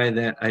a guy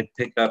that I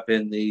pick up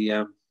in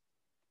the,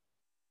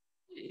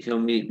 he'll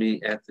meet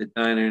me at the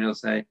diner and he'll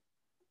say,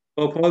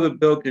 "Oh, Father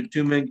Bill, can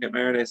two men get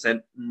married?" I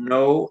said,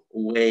 "No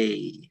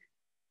way."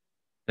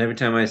 Every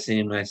time I see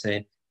him, I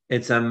say,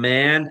 "It's a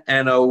man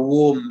and a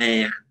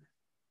woman."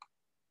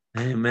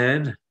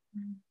 Amen.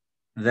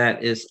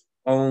 That is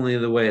only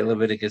the way.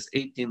 Leviticus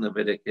 18,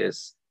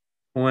 Leviticus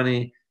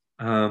 20,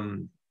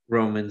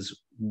 Romans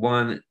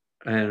 1,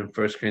 and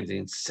 1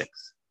 Corinthians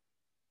 6.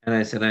 And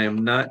I said, I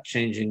am not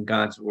changing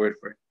God's word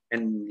for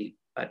anybody.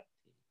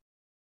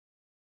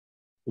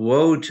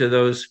 Woe to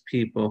those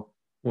people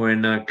who are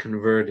not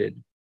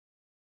converted.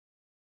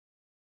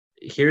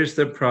 Here's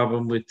the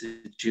problem with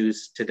the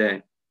Jews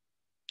today.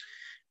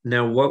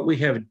 Now, what we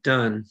have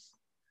done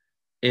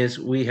is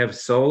we have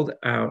sold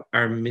out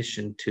our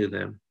mission to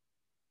them.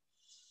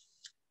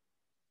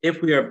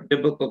 If we are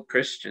biblical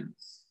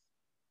Christians,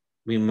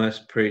 we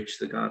must preach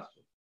the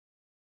gospel.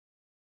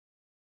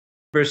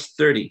 Verse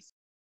 30.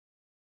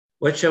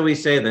 What shall we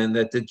say then?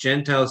 That the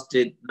Gentiles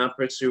did not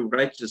pursue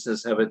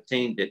righteousness, have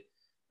attained it,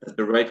 but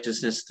the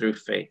righteousness through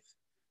faith.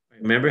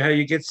 Remember how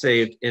you get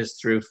saved is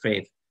through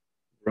faith.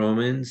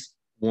 Romans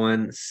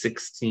 1,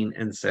 16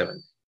 and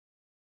 7.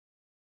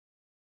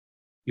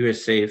 You are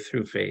saved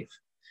through faith.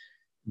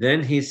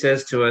 Then he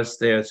says to us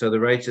there, so the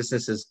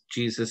righteousness is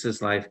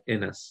Jesus' life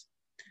in us.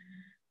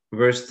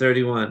 Verse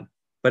 31,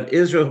 but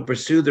Israel who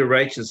pursued the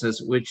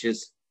righteousness which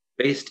is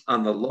based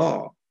on the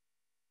law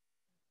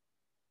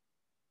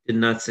did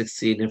not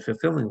succeed in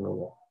fulfilling the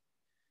law.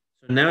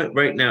 So now,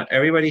 right now,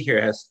 everybody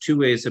here has two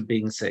ways of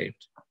being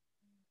saved.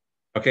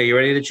 Okay, you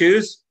ready to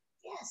choose?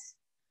 Yes.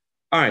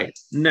 All right,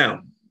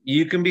 now,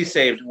 you can be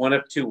saved one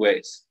of two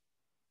ways.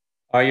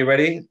 Are you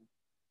ready?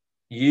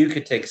 You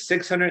could take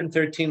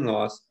 613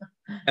 laws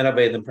and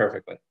obey them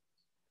perfectly.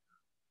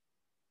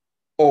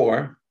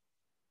 Or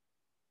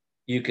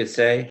you could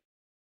say,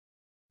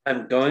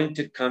 I'm going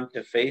to come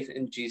to faith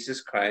in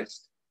Jesus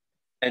Christ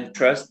and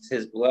trust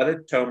his blood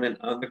atonement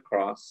on the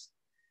cross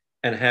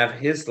and have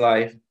his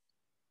life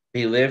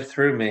be lived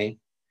through me.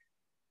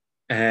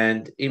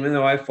 And even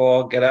though I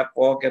fall, get up,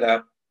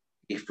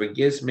 he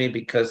forgives me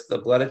because of the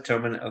blood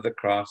atonement of the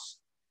cross.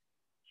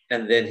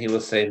 And then he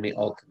will save me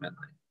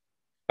ultimately.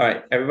 All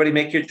right, everybody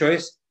make your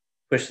choice.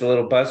 Push the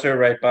little buzzer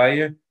right by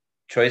you.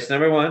 Choice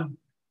number 1,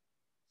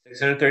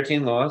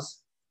 613 laws.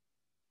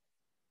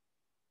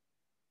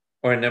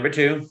 Or number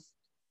 2,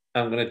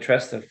 I'm going to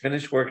trust the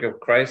finished work of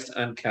Christ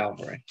on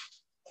Calvary.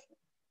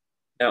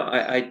 Now,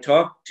 I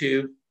talked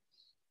to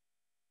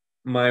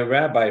my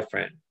rabbi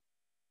friend,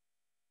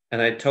 and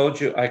I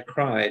told you I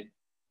cried,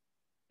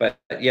 but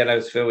yet I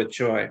was filled with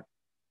joy.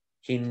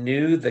 He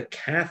knew the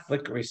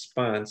Catholic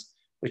response,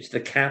 which the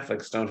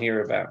Catholics don't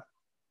hear about.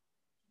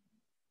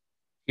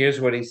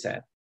 Here's what he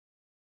said.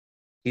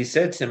 He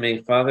said to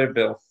me, Father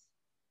Bill,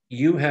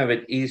 you have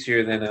it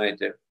easier than I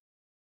do.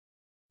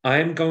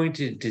 I'm going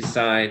to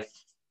decide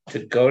to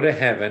go to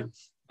heaven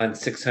on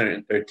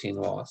 613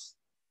 laws.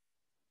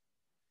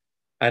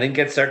 I didn't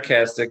get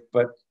sarcastic,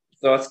 but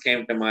thoughts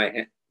came to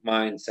my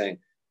mind saying,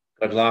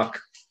 good luck.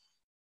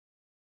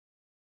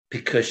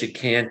 Because you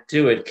can't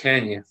do it,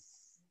 can you?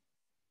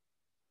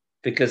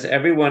 Because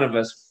every one of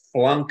us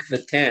flunk the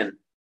 10.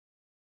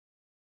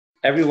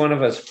 Every one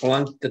of us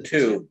flunked the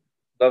two.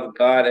 Love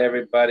God,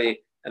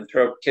 everybody, and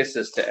throw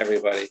kisses to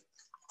everybody.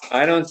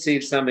 I don't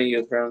see some of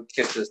you throwing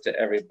kisses to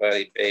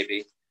everybody,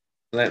 baby.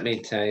 Let me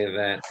tell you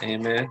that.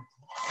 Amen.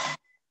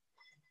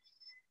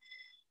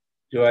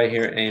 Do I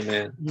hear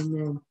amen?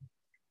 Amen.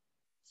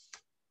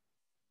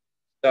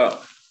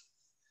 So,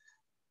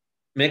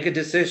 make a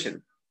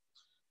decision.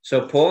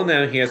 So Paul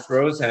now here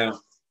throws out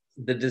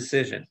the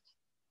decision.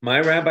 My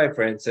rabbi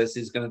friend says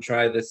he's going to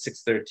try the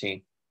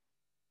 613.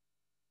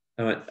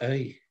 I went,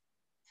 hey.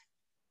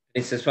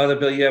 He says, Father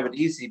Bill, you have it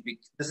easy.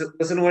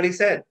 Listen to what he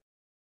said.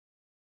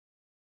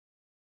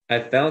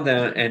 I fell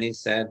down and he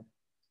said,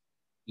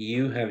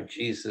 you have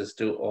Jesus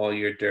do all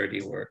your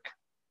dirty work.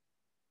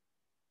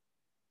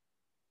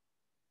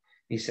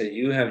 He said,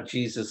 you have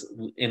Jesus,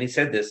 and he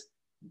said this,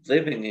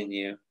 living in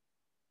you.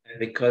 And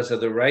because of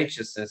the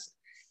righteousness,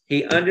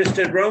 he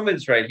understood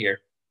Romans right here.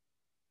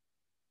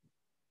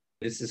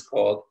 This is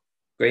called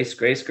grace,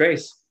 grace,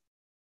 grace.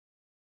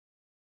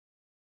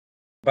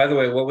 By the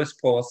way, what was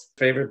Paul's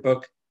favorite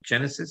book?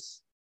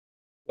 Genesis.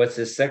 What's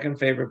his second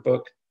favorite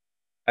book?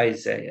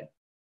 Isaiah.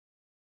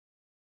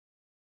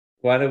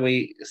 Why do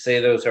we say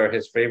those are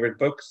his favorite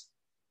books?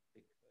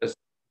 Because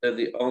they're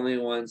the only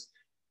ones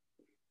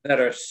that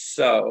are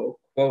so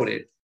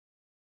quoted.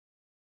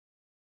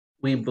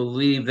 We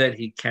believe that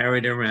he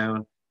carried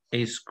around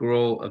a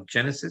scroll of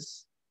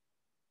Genesis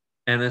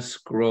and a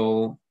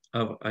scroll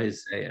of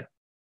Isaiah.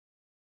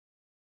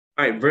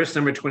 All right, verse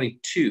number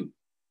 22.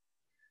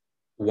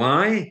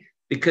 Why?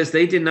 Because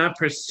they did not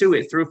pursue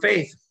it through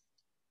faith.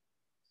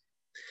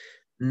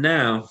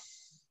 Now,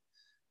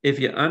 if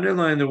you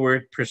underline the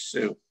word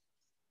pursue,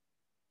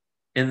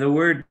 in the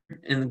word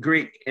in the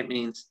Greek, it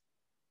means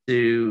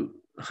to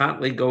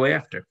hotly go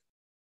after.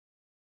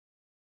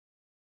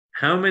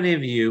 How many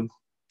of you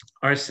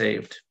are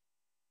saved?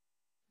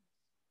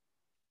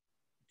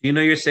 Do you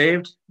know you're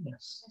saved?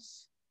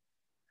 Yes.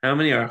 How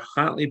many are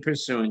hotly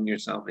pursuing your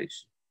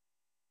salvation?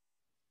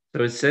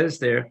 So it says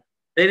there,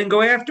 they didn't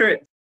go after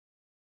it.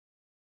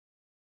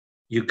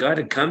 You got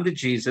to come to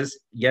Jesus,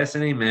 yes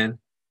and amen.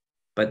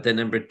 But then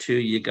number two,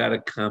 you got to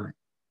come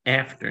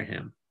after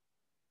him.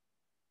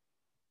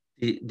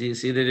 Do you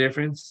see the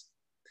difference?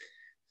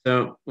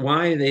 So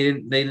why they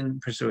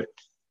didn't pursue it?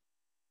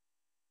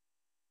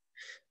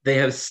 They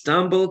have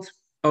stumbled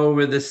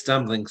over the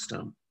stumbling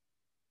stone.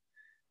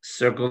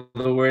 Circle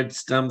the word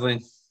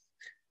stumbling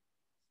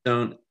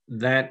stone.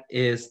 That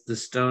is, the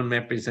stone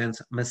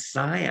represents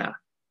Messiah.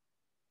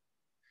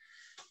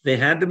 They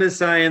had the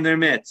Messiah in their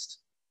midst.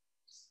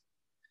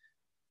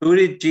 Who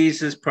did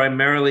Jesus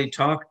primarily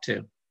talk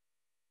to?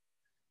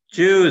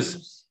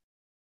 Jews.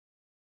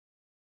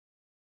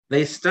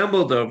 They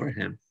stumbled over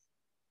him.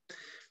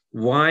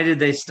 Why did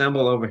they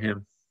stumble over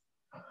him?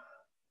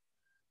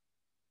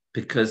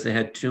 Because they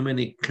had too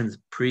many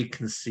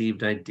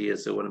preconceived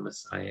ideas of what a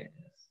Messiah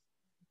is.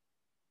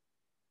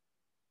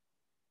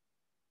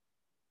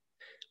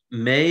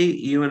 May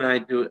you and I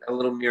do a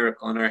little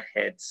miracle in our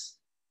heads.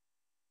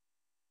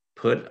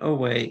 Put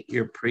away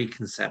your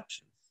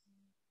preconceptions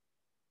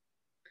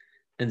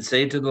and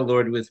say to the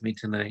Lord with me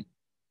tonight,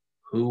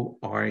 who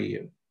are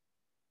you?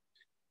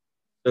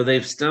 So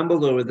they've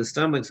stumbled over the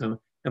stumbling stone.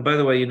 And by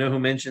the way, you know who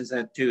mentions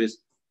that too is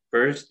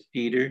 1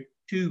 Peter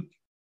 2.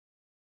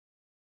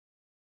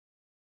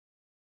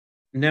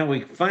 Now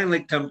we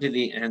finally come to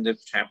the end of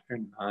chapter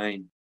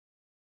 9.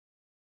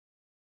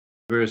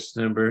 Verse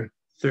number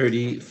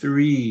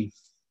 33.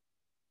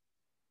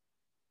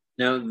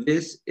 Now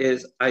this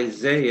is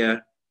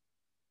Isaiah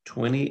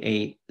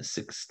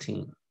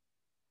 28:16.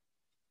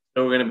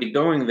 So we're going to be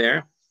going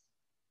there.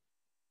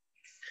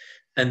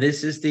 And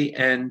this is the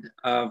end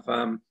of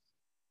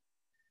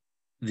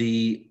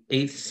the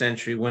 8th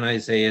century when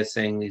Isaiah is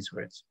saying these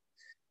words.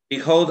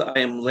 Behold, I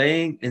am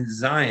laying in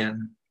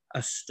Zion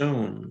a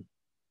stone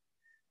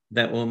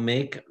that will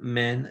make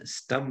men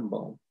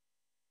stumble,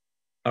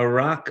 a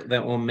rock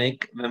that will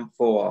make them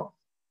fall.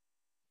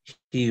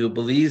 He who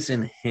believes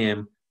in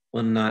him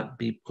will not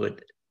be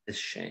put to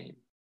shame.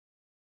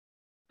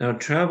 Now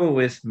travel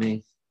with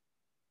me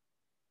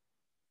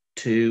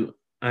to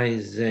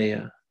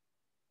Isaiah.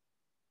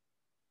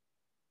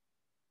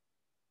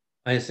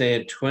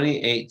 Isaiah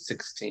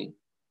 28:16.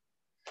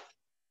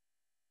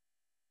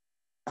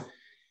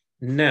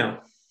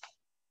 Now,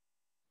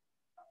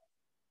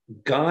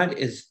 God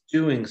is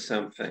doing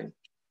something.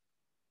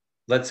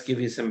 Let's give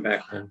you some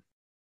background.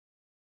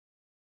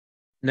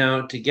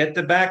 Now, to get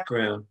the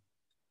background,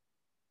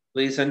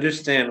 please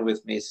understand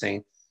with me,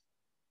 saints,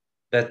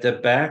 that the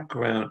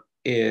background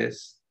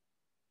is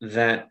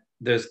that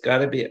there's got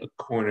to be a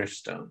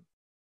cornerstone.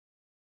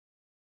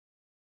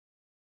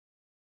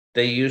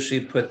 They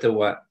usually put the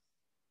what?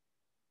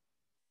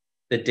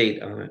 The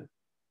date on it.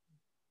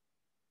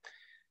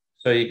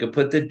 So you could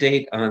put the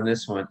date on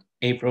this one,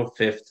 April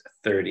 5th,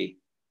 30.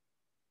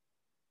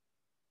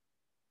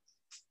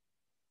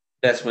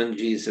 That's when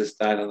Jesus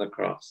died on the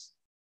cross.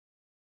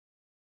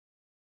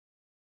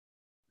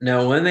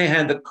 Now, when they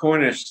had the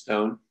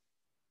cornerstone,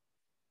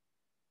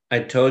 I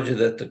told you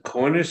that the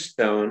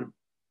cornerstone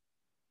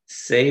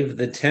save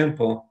the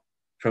temple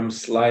from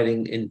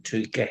sliding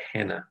into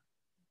Gehenna.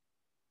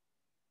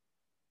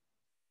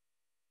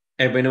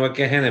 Everybody know what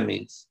Gehenna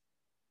means?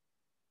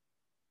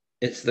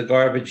 It's the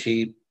garbage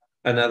heap,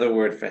 another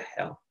word for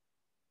hell.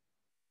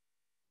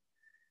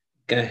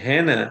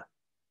 Gehenna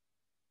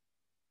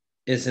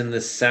is in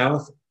the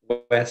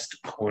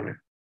southwest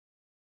corner.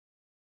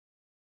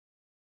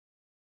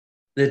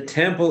 The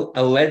temple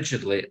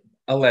alleged,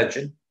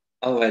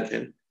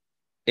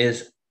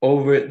 is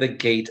over the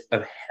gate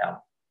of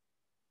hell.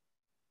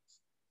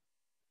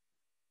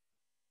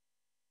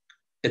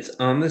 It's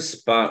on the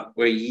spot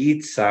where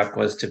Yitzhak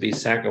was to be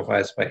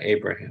sacrificed by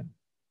Abraham.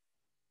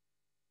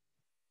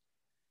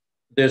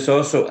 There's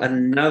also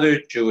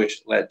another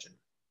Jewish legend.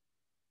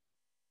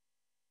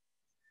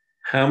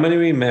 How many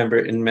remember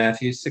in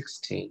Matthew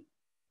 16,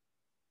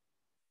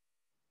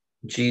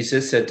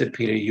 Jesus said to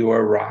Peter, "You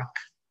are a rock.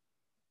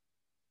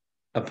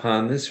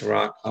 Upon this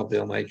rock, I'll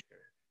build my church."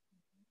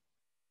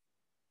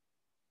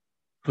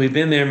 We've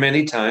been there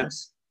many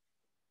times.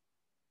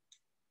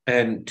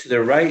 And to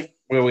the right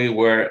where we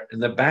were, in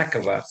the back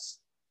of us,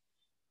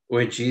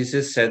 where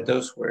Jesus said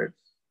those words,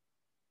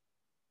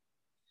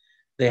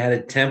 they had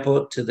a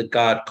temple to the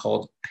god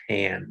called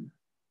Pan.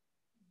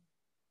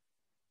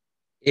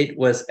 It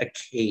was a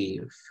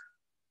cave.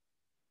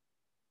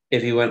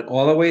 If you went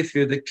all the way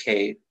through the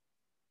cave,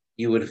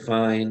 you would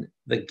find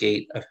the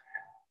gate of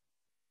hell.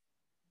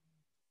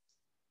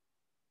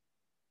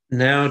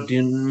 Now, do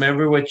you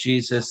remember what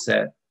Jesus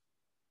said?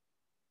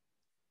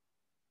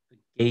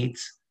 The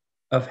gates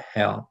of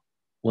hell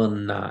will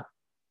not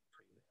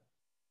prevail.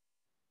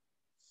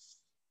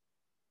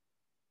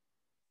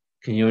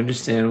 Can you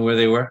understand where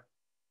they were?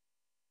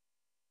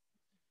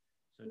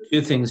 So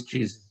two things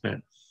Jesus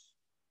meant.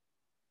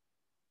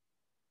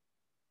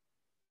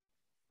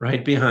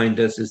 Right behind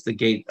us is the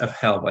gate of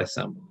hell by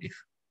some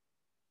belief.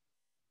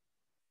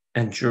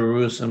 And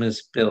Jerusalem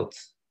is built.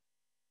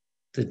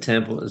 The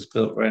temple is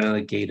built right on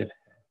the gate of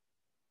hell.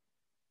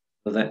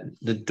 So that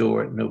the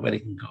door, nobody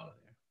can go there.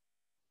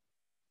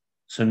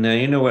 So now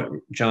you know what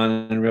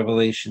John in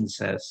Revelation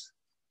says.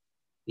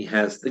 He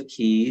has the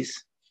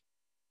keys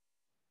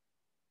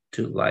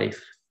to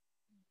life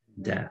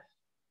and death.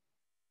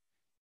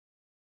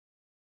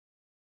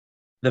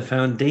 The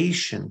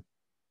foundation,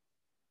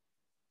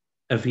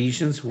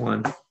 Ephesians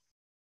 1,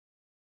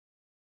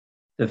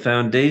 the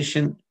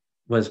foundation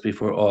was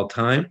before all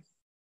time.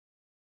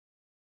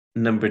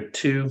 Number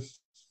 2,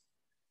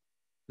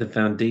 the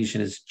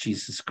foundation is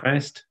Jesus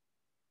Christ,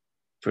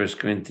 1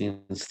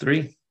 Corinthians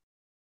 3.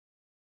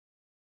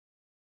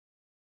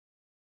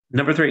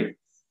 Number 3,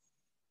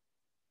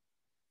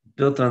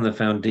 built on the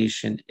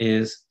foundation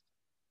is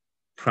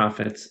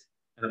prophets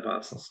and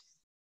apostles.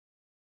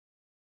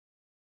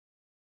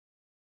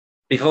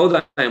 Behold,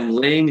 I am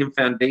laying a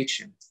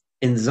foundation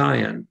in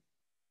Zion.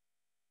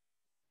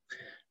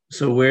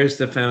 So where's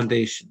the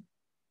foundation?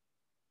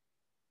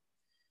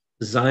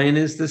 Zion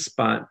is the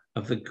spot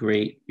of the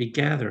great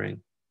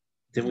regathering.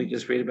 Didn't we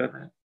just read about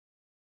that?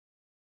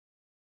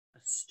 A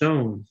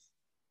stone.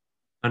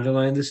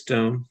 Underline the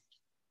stone.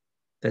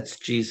 That's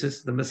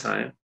Jesus, the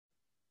Messiah.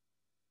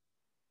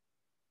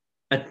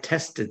 A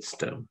tested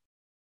stone.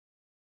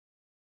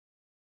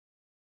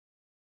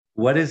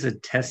 What is a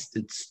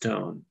tested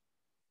stone?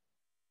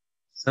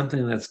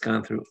 Something that's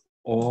gone through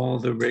all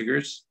the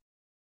rigors.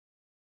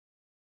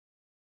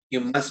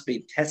 You must be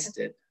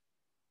tested.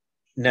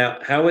 Now,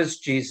 how was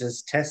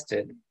Jesus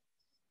tested?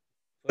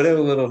 Put a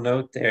little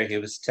note there. He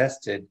was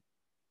tested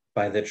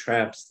by the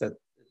traps that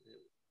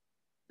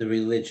the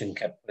religion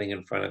kept putting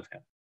in front of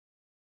him.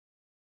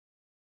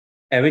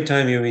 Every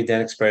time you read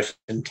that expression,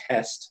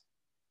 test,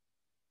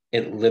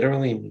 it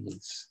literally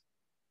means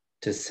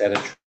to set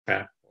a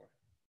trap for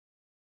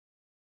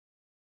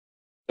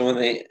him.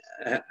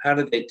 So how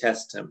did they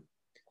test him?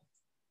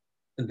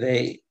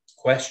 They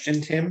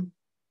questioned him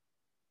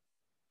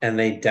and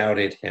they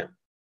doubted him.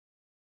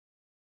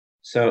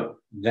 So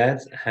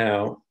that's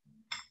how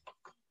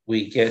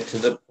we get to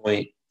the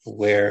point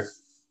where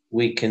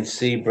we can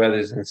see,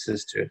 brothers and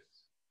sisters,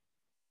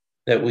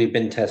 that we've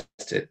been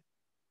tested.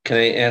 Can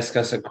I ask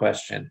us a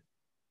question?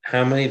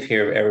 How many of you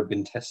have ever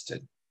been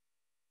tested?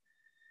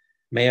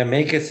 May I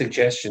make a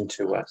suggestion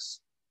to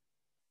us?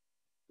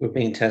 We're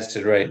being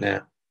tested right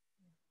now.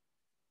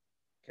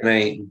 Can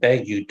I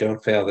beg you,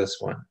 don't fail this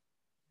one?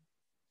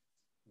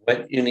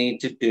 What you need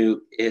to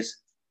do is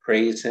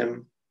praise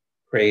him,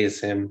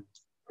 praise him,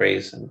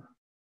 praise him.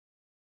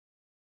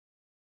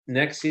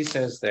 Next he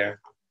says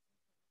there,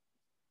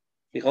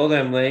 behold,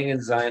 I'm laying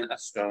in Zion a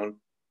stone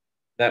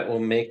that will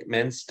make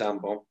men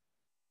stumble,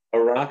 a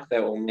rock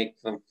that will make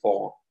them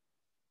fall.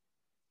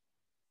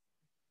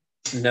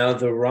 Now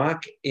the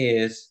rock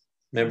is,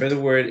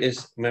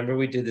 remember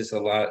we did this a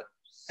lot,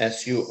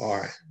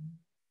 S-U-R.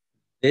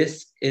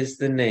 This is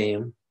the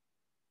name,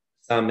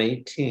 Psalm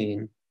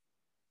 18,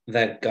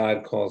 that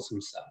God calls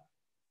himself.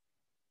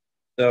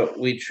 So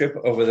we trip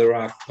over the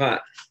rock,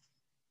 but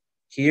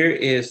here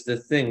is the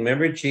thing.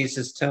 Remember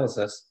Jesus tells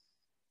us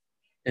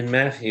in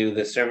Matthew,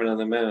 the Sermon on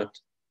the Mount,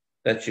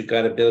 that you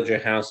got to build your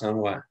house on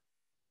what?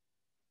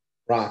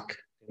 rock.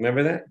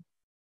 Remember that?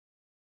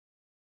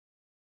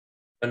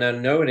 But now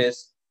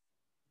notice,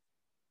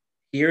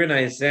 here in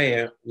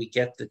Isaiah, we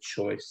get the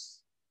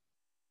choice.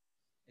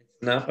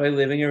 It's not by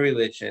living a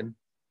religion,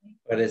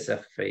 but it's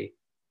a faith.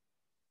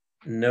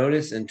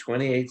 Notice in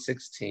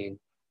 28:16,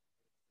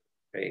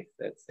 faith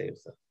that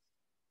saves us.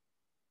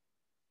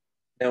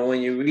 Now,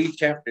 when you read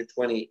chapter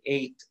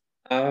 28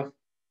 of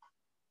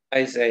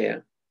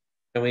Isaiah,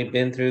 and we've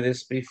been through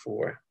this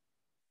before,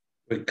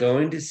 we're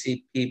going to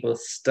see people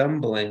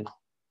stumbling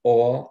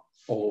all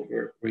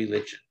over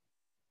religion.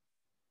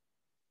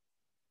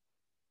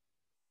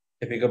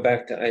 If you go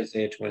back to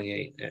Isaiah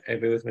 28,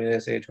 everybody with me in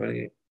Isaiah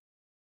 28?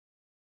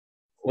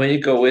 When you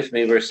go with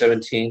me, verse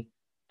 17,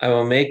 I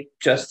will make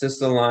justice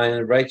the line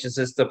and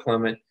righteousness the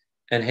plummet,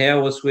 and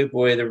hail will sweep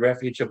away the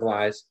refuge of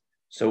lies.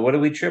 So what do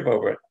we trip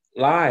over?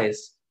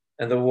 Lies,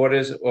 and the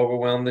waters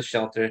overwhelm the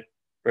shelter.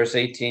 Verse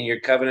 18, your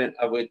covenant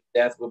of with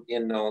death will be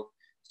annulled.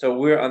 So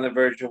we're on the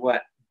verge of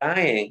what?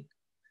 Dying.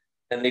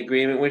 And the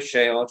agreement with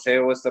Sheol.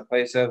 Sheol was the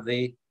place of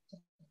the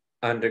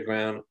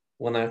underground,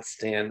 will not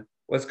stand.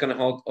 What's going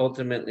to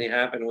ultimately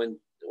happen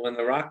when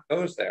the rock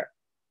goes there?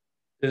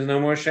 There's no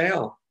more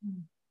Sheol.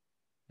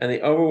 And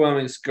the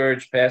overwhelming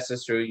scourge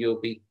passes through,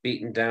 you'll be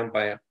beaten down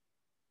by it.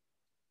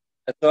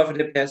 As often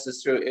it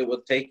passes through, it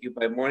will take you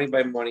by morning,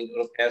 it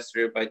will pass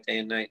through by day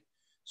and night.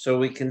 So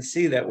we can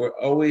see that we're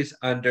always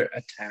under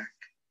attack.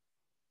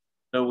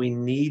 So we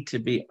need to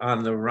be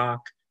on the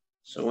rock.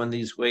 So when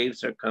these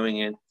waves are coming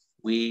in,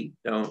 we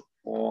don't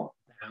fall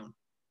down.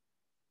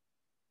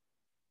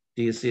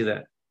 Do you see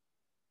that?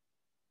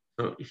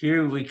 So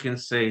here we can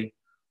say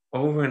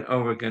over and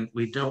over again,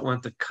 we don't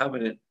want the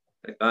covenant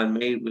that God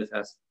made with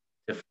us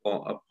to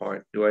fall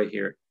apart. Do I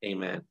hear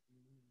amen?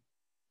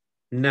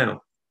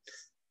 Now,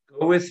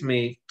 go with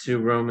me to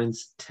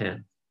Romans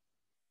 10.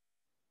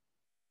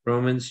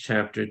 Romans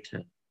chapter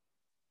 10.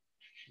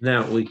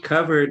 Now, we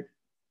covered,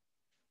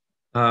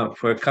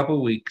 for a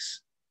couple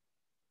weeks,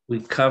 we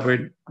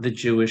covered the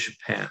Jewish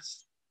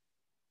past.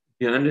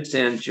 You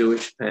understand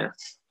Jewish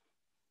past.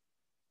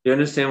 You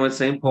understand what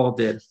St. Paul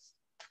did.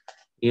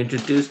 He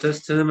introduced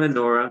us to the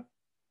menorah,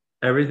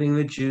 everything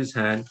the Jews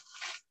had.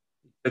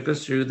 He took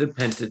us through the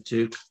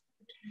Pentateuch.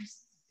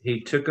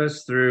 He took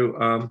us through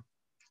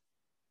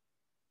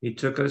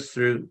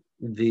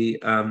the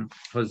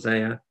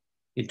Hosea.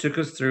 He took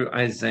us through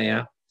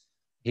Isaiah.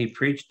 He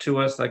preached to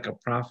us like a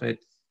prophet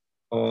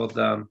called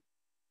through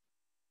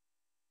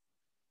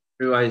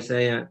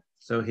Isaiah.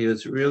 So he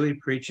was really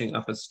preaching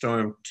up a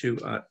storm to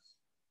us.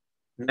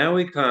 Now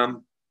we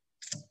come,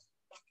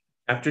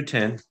 chapter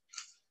 10,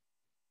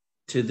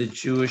 to the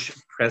Jewish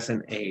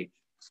present age.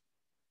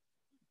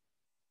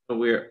 So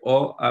we're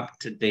all up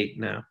to date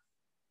now.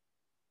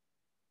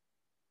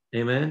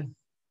 Amen?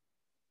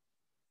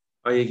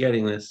 Are you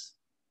getting this?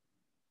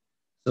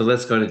 So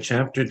let's go to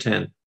chapter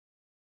 10.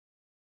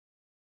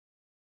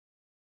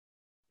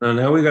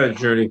 Now we got a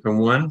journey from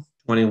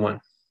 1:21.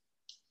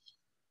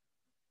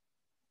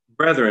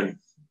 Brethren,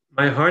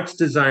 my heart's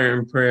desire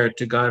and prayer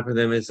to God for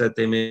them is that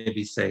they may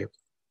be saved.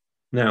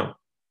 Now,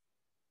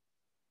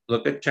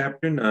 look at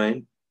chapter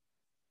 9,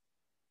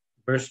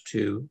 verse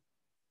 2.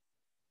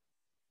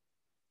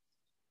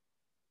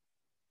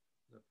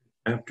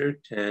 Chapter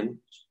 10,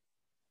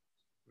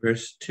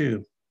 verse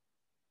 2.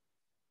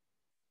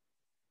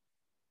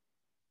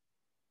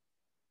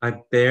 I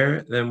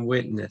bear them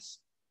witness.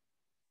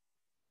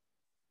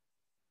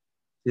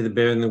 See the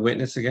bearing the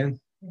witness again?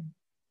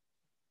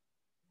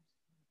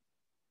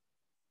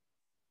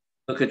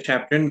 Look at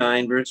chapter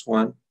 9, verse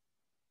 1.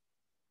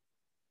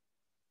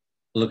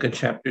 Look at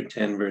chapter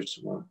 10, verse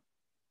 1.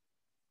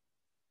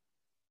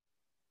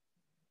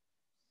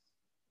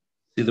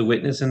 See the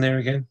witness in there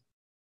again?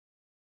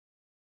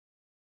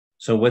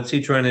 So what's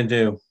he trying to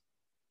do?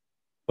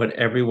 What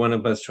every one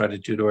of us try to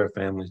do to our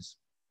families.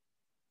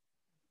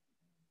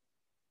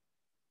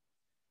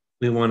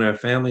 We want our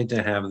family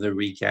to have the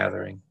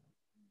regathering.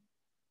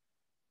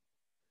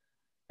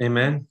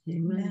 Amen?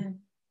 Amen.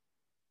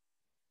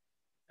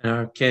 And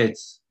our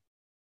kids,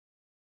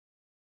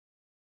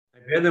 I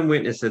bear them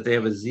witness that they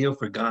have a zeal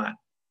for God.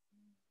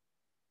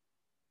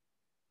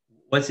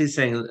 What's he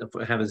saying,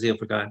 have a zeal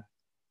for God?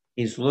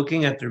 He's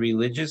looking at the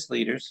religious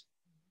leaders,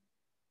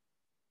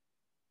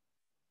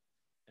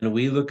 and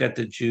we look at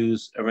the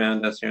Jews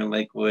around us here in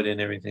Lakewood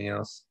and everything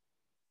else.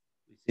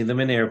 We see them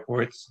in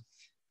airports,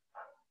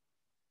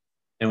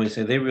 and we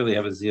say they really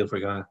have a zeal for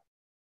God.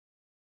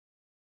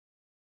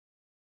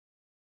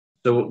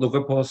 So look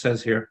what Paul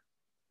says here.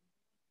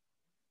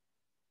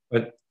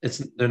 But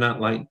they're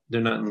not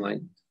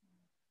enlightened.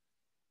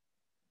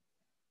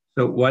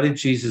 So why did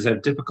Jesus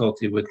have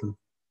difficulty with them?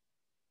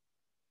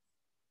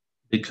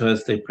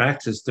 Because they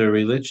practiced their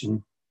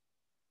religion,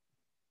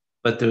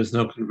 but there was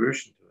no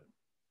conversion to it.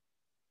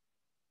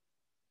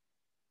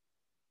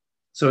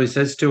 So he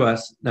says to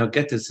us, now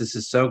get this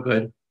is so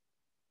good.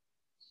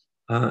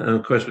 And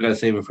of course, we got to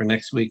save it for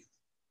next week.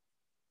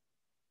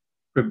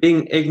 For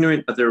being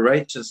ignorant of the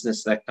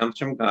righteousness that comes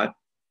from God.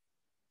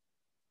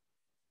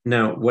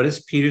 Now, what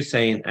does Peter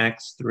say in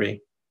Acts 3?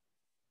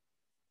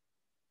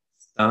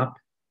 Stop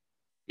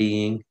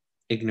being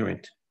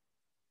ignorant.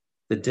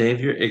 The day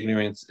of your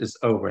ignorance is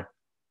over.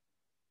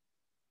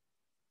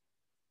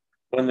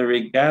 When the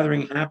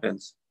regathering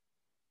happens,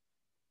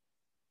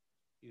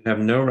 you have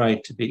no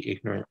right to be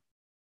ignorant.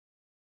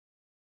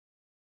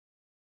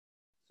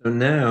 So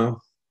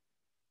now,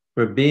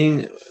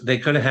 they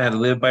could have had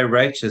live by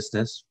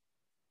righteousness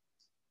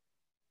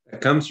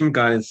that comes from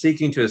God and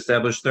seeking to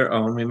establish their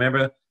own.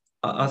 Remember,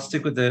 I'll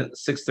stick with the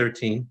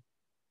 6:13.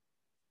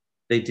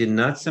 They did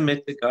not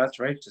submit to God's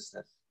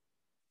righteousness.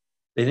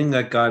 They didn't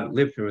let God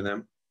live through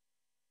them.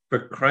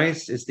 For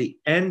Christ is the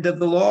end of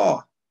the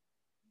law.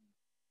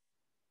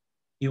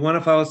 You want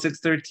to follow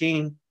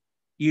 6:13?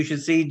 You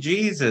should see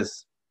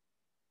Jesus.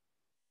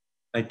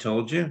 I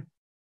told you.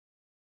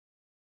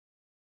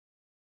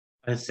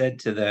 I said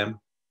to them,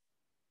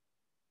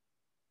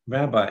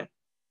 Rabbi,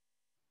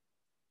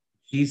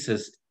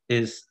 Jesus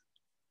is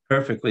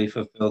perfectly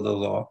fulfilled the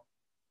law.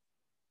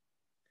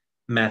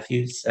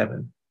 Matthew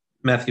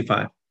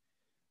 5.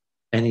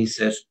 And he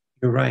says,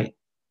 you're right.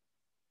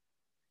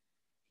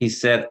 He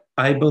said,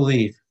 I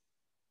believe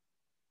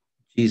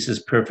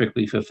Jesus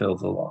perfectly fulfilled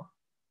the law.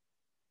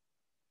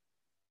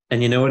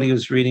 And you know what he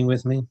was reading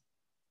with me?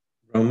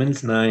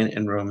 Romans 9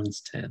 and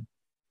Romans 10.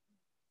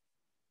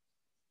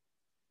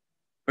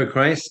 For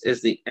Christ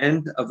is the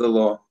end of the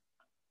law,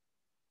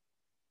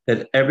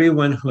 that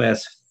everyone who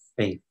has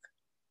faith.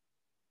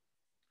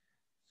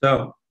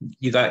 So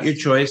you got your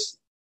choice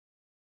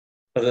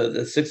of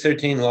the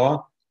 6:13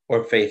 law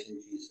or faith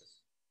in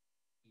Jesus.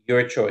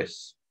 Your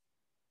choice.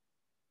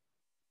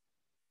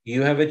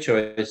 You have a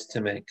choice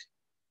to make.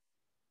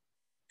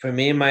 For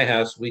me and my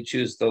house, we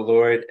choose the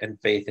Lord and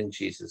faith in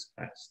Jesus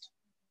Christ.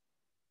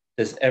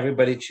 Does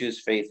everybody choose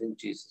faith in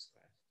Jesus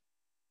Christ?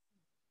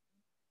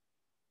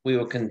 We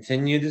will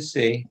continue to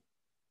see,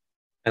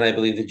 and I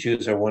believe the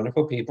Jews are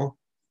wonderful people,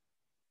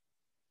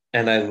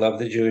 and I love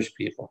the Jewish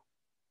people.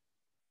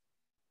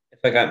 If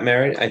I got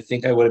married, I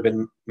think I would have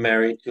been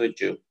married to a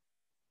Jew.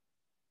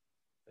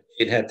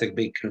 She'd had to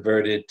be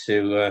converted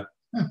to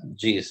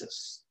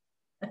Jesus.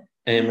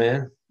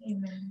 Amen?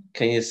 Amen.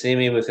 Can you see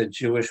me with a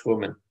Jewish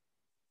woman?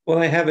 Well,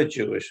 I have a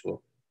Jewish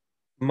woman,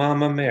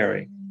 Mama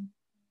Mary.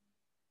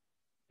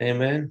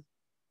 Amen?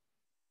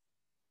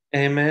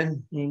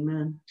 Amen?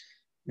 Amen.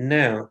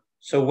 Now,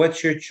 so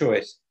what's your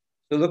choice?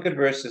 So look at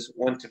verses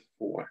 1 to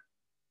 4.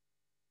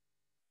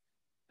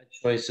 A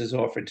choice is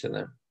offered to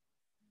them.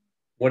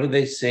 What are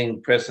they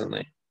saying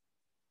presently?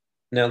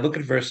 Now look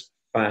at verse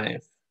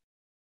 5.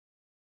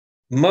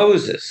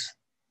 Moses.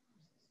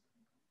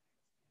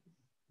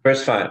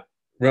 Verse 5.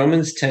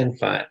 Romans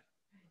 10:5.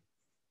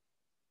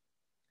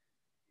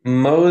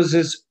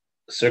 Moses,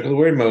 circle the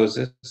word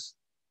Moses.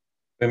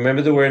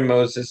 Remember the word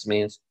Moses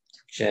means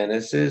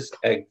Genesis,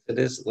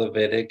 Exodus,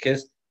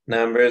 Leviticus,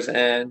 Numbers,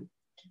 and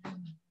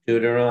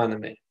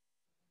Deuteronomy.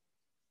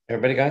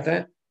 Everybody got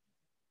that?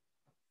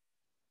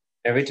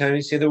 Every time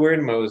you see the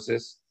word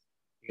Moses,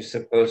 you're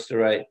supposed to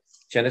write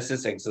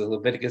Genesis, Exodus,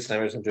 Leviticus,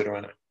 Numbers, and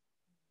Deuteronomy.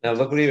 Now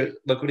look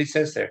what he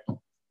says there.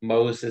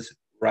 Moses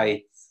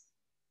writes.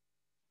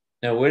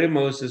 Now where did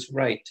Moses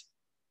write?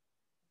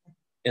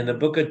 In the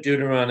book of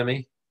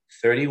Deuteronomy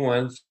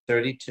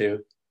 31:32,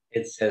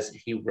 it says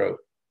he wrote.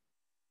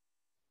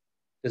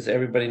 Does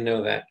everybody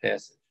know that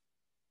passage?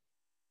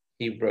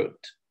 He wrote.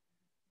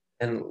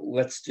 And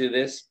let's do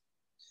this.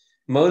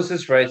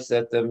 Moses writes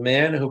that the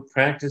man who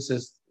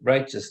practices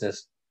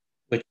righteousness,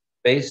 which is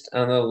based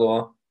on the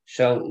law,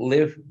 shall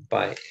live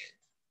by it.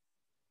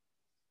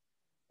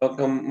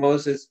 Okay,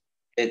 Moses,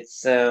 it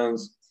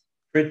sounds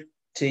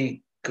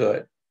pretty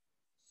good.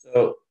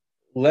 So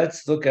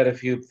let's look at a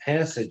few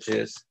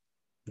passages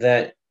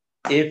that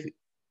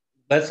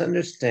let's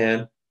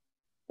understand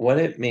what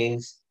it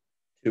means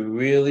to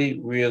really,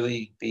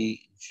 really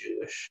be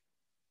Jewish.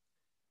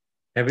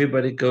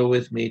 Everybody go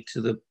with me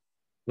to the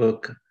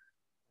book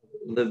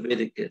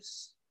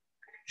Leviticus,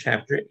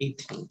 chapter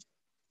 18.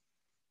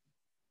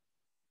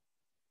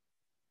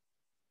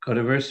 Go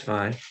to verse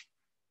 5.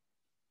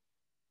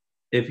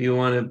 If you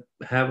want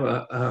to have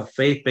a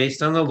faith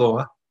based on the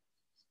law,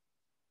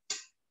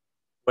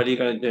 what are you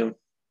going to do?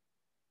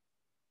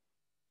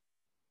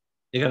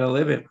 You got to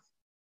live it.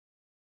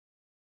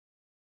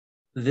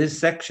 This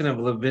section of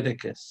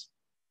Leviticus,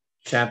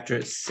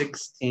 chapter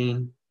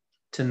 16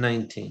 to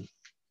 19,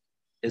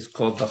 is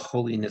called the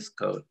Holiness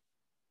Code.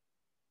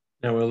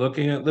 Now we're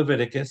looking at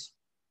Leviticus,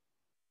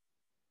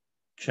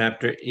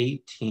 chapter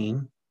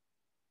 18,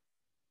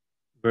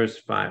 verse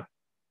 5.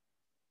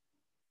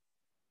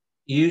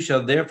 You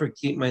shall therefore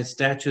keep my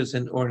statutes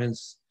and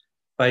ordinances,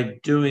 by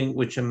doing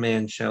which a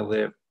man shall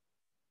live.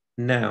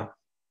 Now,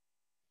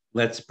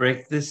 let's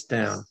break this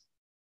down.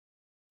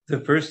 The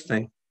first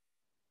thing,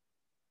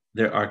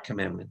 there are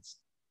commandments.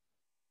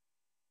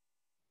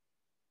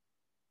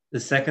 The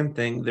second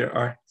thing, there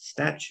are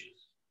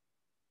statutes.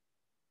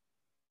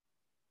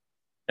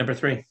 Number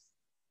 3,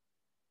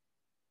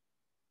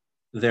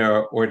 there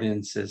are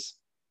ordinances.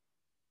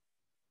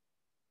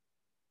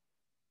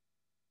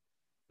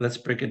 Let's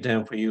break it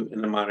down for you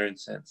in a modern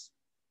sense.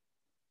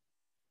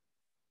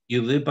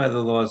 You live by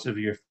the laws of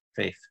your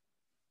faith.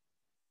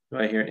 Do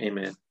I hear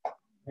amen?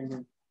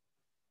 Amen.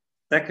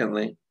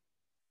 Secondly,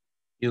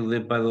 you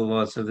live by the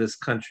laws of this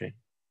country.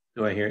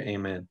 Do I hear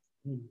amen?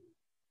 Amen.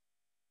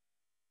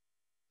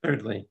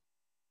 Thirdly,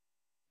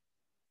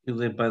 you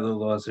live by the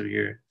laws of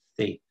your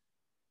state.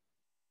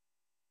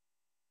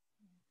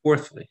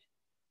 Fourthly,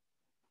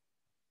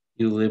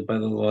 you live by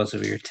the laws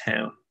of your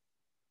town.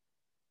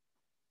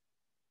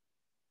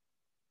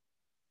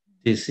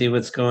 Do you see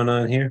what's going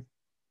on here?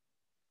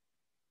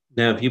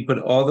 Now, if you put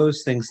all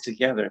those things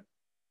together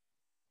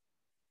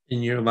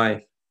in your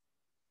life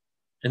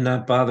and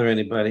not bother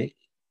anybody,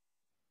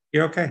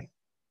 you're okay.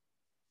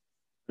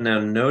 Now,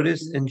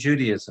 notice in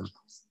Judaism,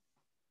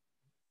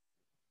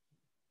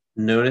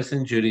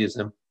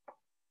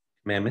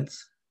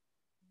 commandments,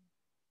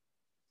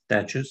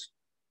 statutes,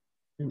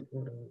 and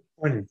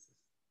ordinances.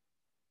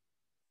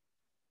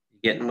 You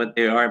getting what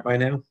they are by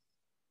now?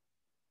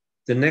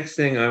 The next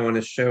thing I want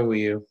to show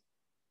you,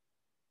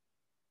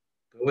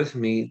 go with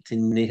me to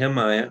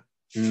Nehemiah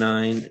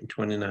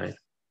 9:29.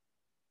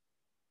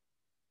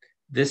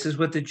 This is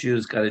what the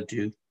Jews got to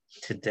do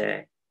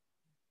today.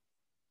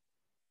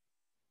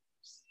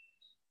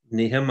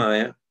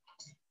 Nehemiah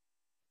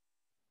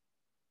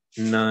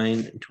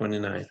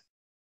 9:29.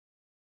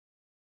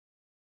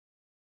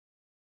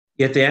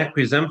 Yet they act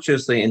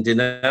presumptuously and did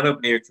not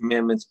obey your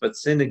commandments, but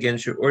sinned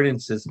against your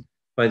ordinances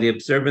by the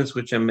observance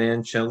which a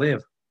man shall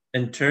live,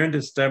 and turned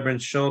a stubborn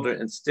shoulder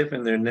and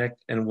stiffened their neck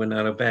and would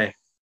not obey.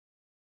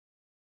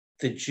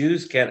 The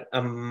Jews get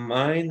a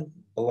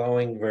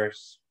mind-blowing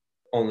verse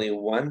only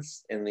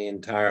once in the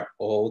entire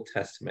Old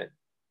Testament.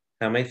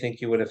 How many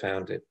think you would have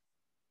found it?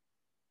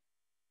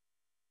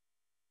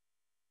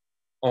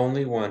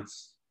 Only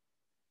once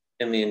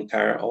in the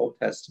entire Old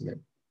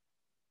Testament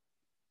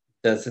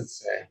does it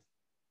say,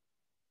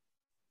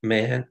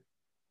 man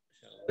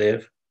shall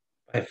live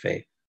by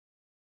faith.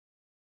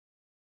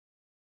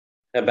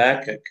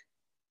 Habakkuk,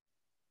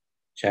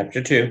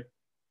 chapter 2,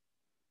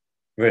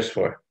 verse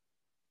 4.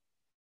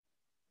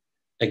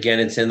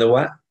 Again, it's in the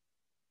what?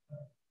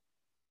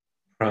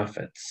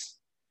 Prophets.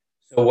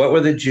 So what were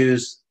the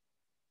Jews?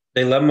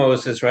 They love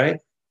Moses, right?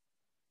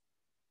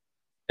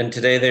 And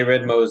today they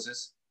read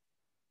Moses.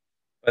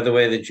 By the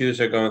way, the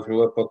Jews are going through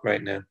what book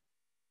right now?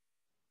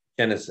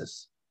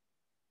 Genesis.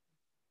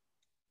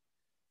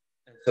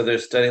 And so they're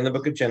studying the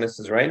book of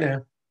Genesis right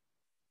now.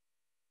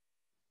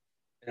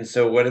 And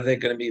so what are they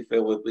going to be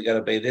filled with? We got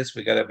to obey this,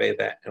 we got to obey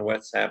that. And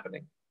what's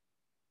happening?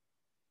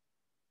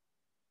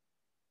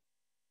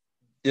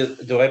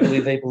 Do I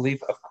believe they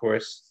believe? Of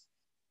course.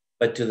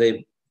 But do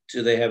they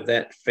have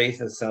that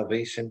faith of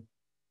salvation?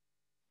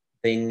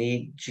 They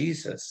need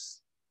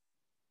Jesus.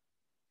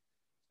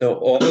 So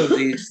all of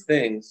these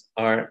things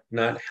are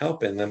not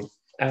helping them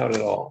out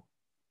at all.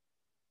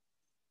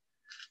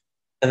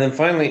 And then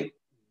finally,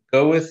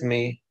 go with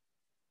me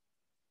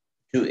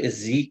to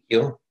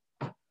Ezekiel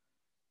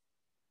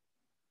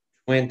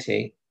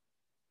 20,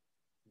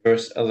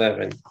 verse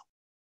 11.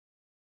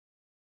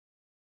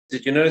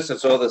 Did you notice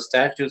it's all the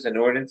statutes and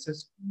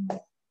ordinances?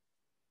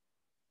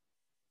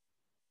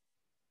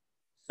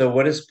 So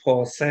what is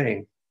Paul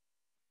saying?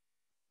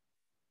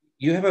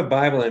 You have a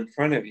Bible in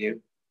front of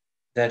you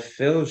that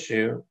fills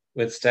you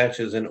with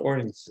statutes and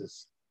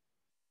ordinances.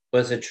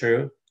 Was it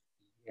true?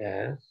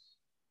 Yes.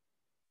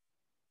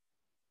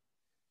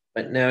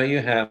 But now you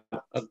have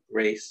a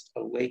grace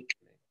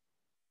awakening.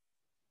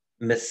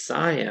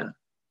 Messiah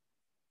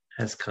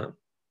has come.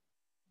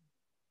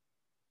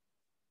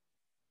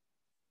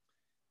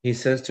 He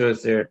says to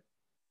us there,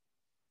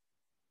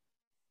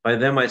 by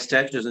them my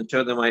statutes and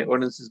show them my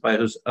ordinances, by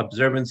whose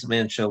observance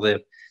man shall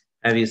live.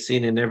 Have you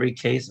seen in every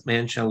case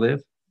man shall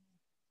live?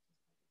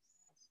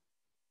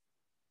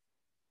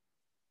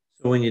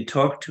 So when you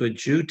talk to a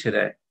Jew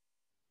today,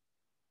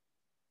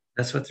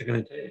 that's what they're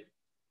going to do.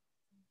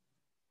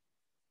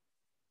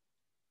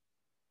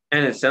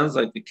 And it sounds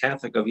like the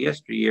Catholic of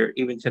yesteryear,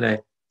 even today,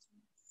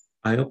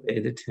 I obey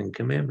the 10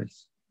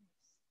 Commandments.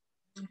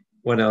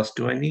 What else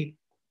do I need?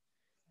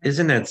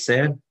 Isn't that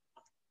sad?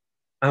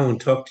 I won't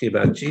talk to you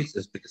about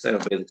Jesus because I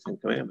obey the 10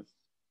 Commandments.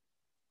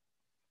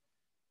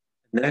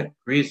 And that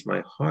grieves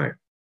my heart.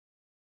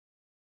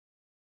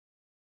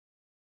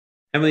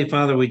 Heavenly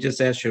Father, we just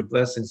ask your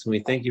blessings and we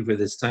thank you for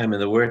this time in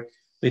the Word.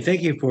 We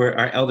thank you for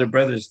our elder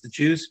brothers, the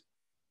Jews.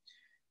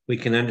 We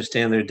can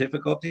understand their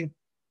difficulty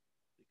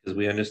because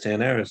we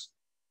understand ours.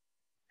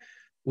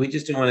 We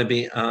just don't want to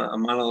be a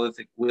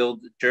monolithic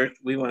willed church.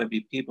 We want to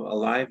be people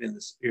alive in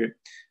the Spirit.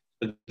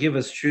 So give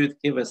us truth,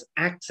 give us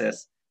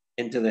access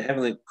into the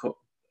heavenly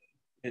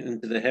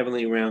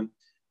realm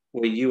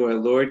where you are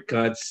Lord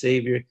God,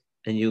 Savior,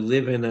 and you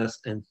live in us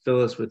and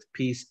fill us with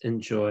peace and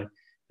joy.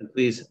 And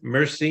please,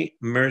 mercy,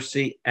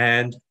 mercy,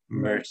 and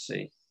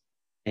mercy.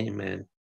 Amen.